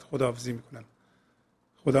هفته بعد خداحافظی میکنم.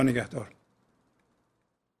 خدا نگهدار.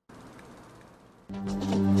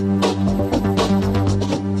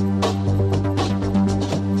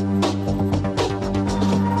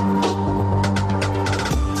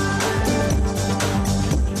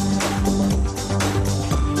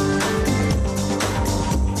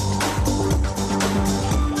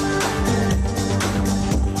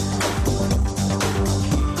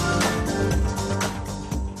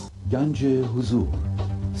 گنج حضور،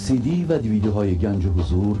 CD و دیویدیوهای گنج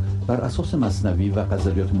حضور بر اساس مثنوی و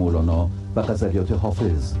غزلیات مولانا و غزلیات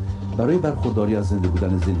حافظ برای برخورداری از زنده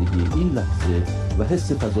بودن زندگی این لحظه و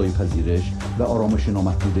حس فضای پذیرش و آرامش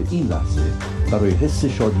نامحدود این لحظه، برای حس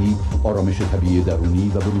شادی، آرامش طبیعی درونی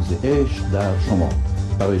و بروز عشق در شما،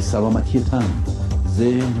 برای سلامتی تن،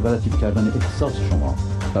 ذهن و لطیف کردن احساس شما،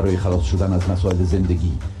 برای خلاص شدن از مسائل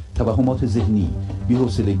زندگی، توهمات ذهنی،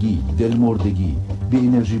 بی‌حوصلگی، دلمردگی، بی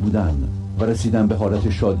انرژی بودن و رسیدن به حالت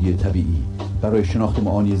شادی طبیعی، برای شناخت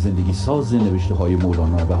معانی زندگی ساز نوشته‌های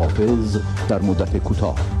مولانا و حافظ در مدت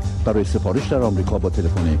کوتاه. برای سفارش در آمریکا با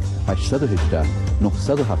تلفن 818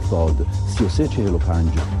 970 3345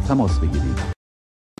 تماس بگیرید.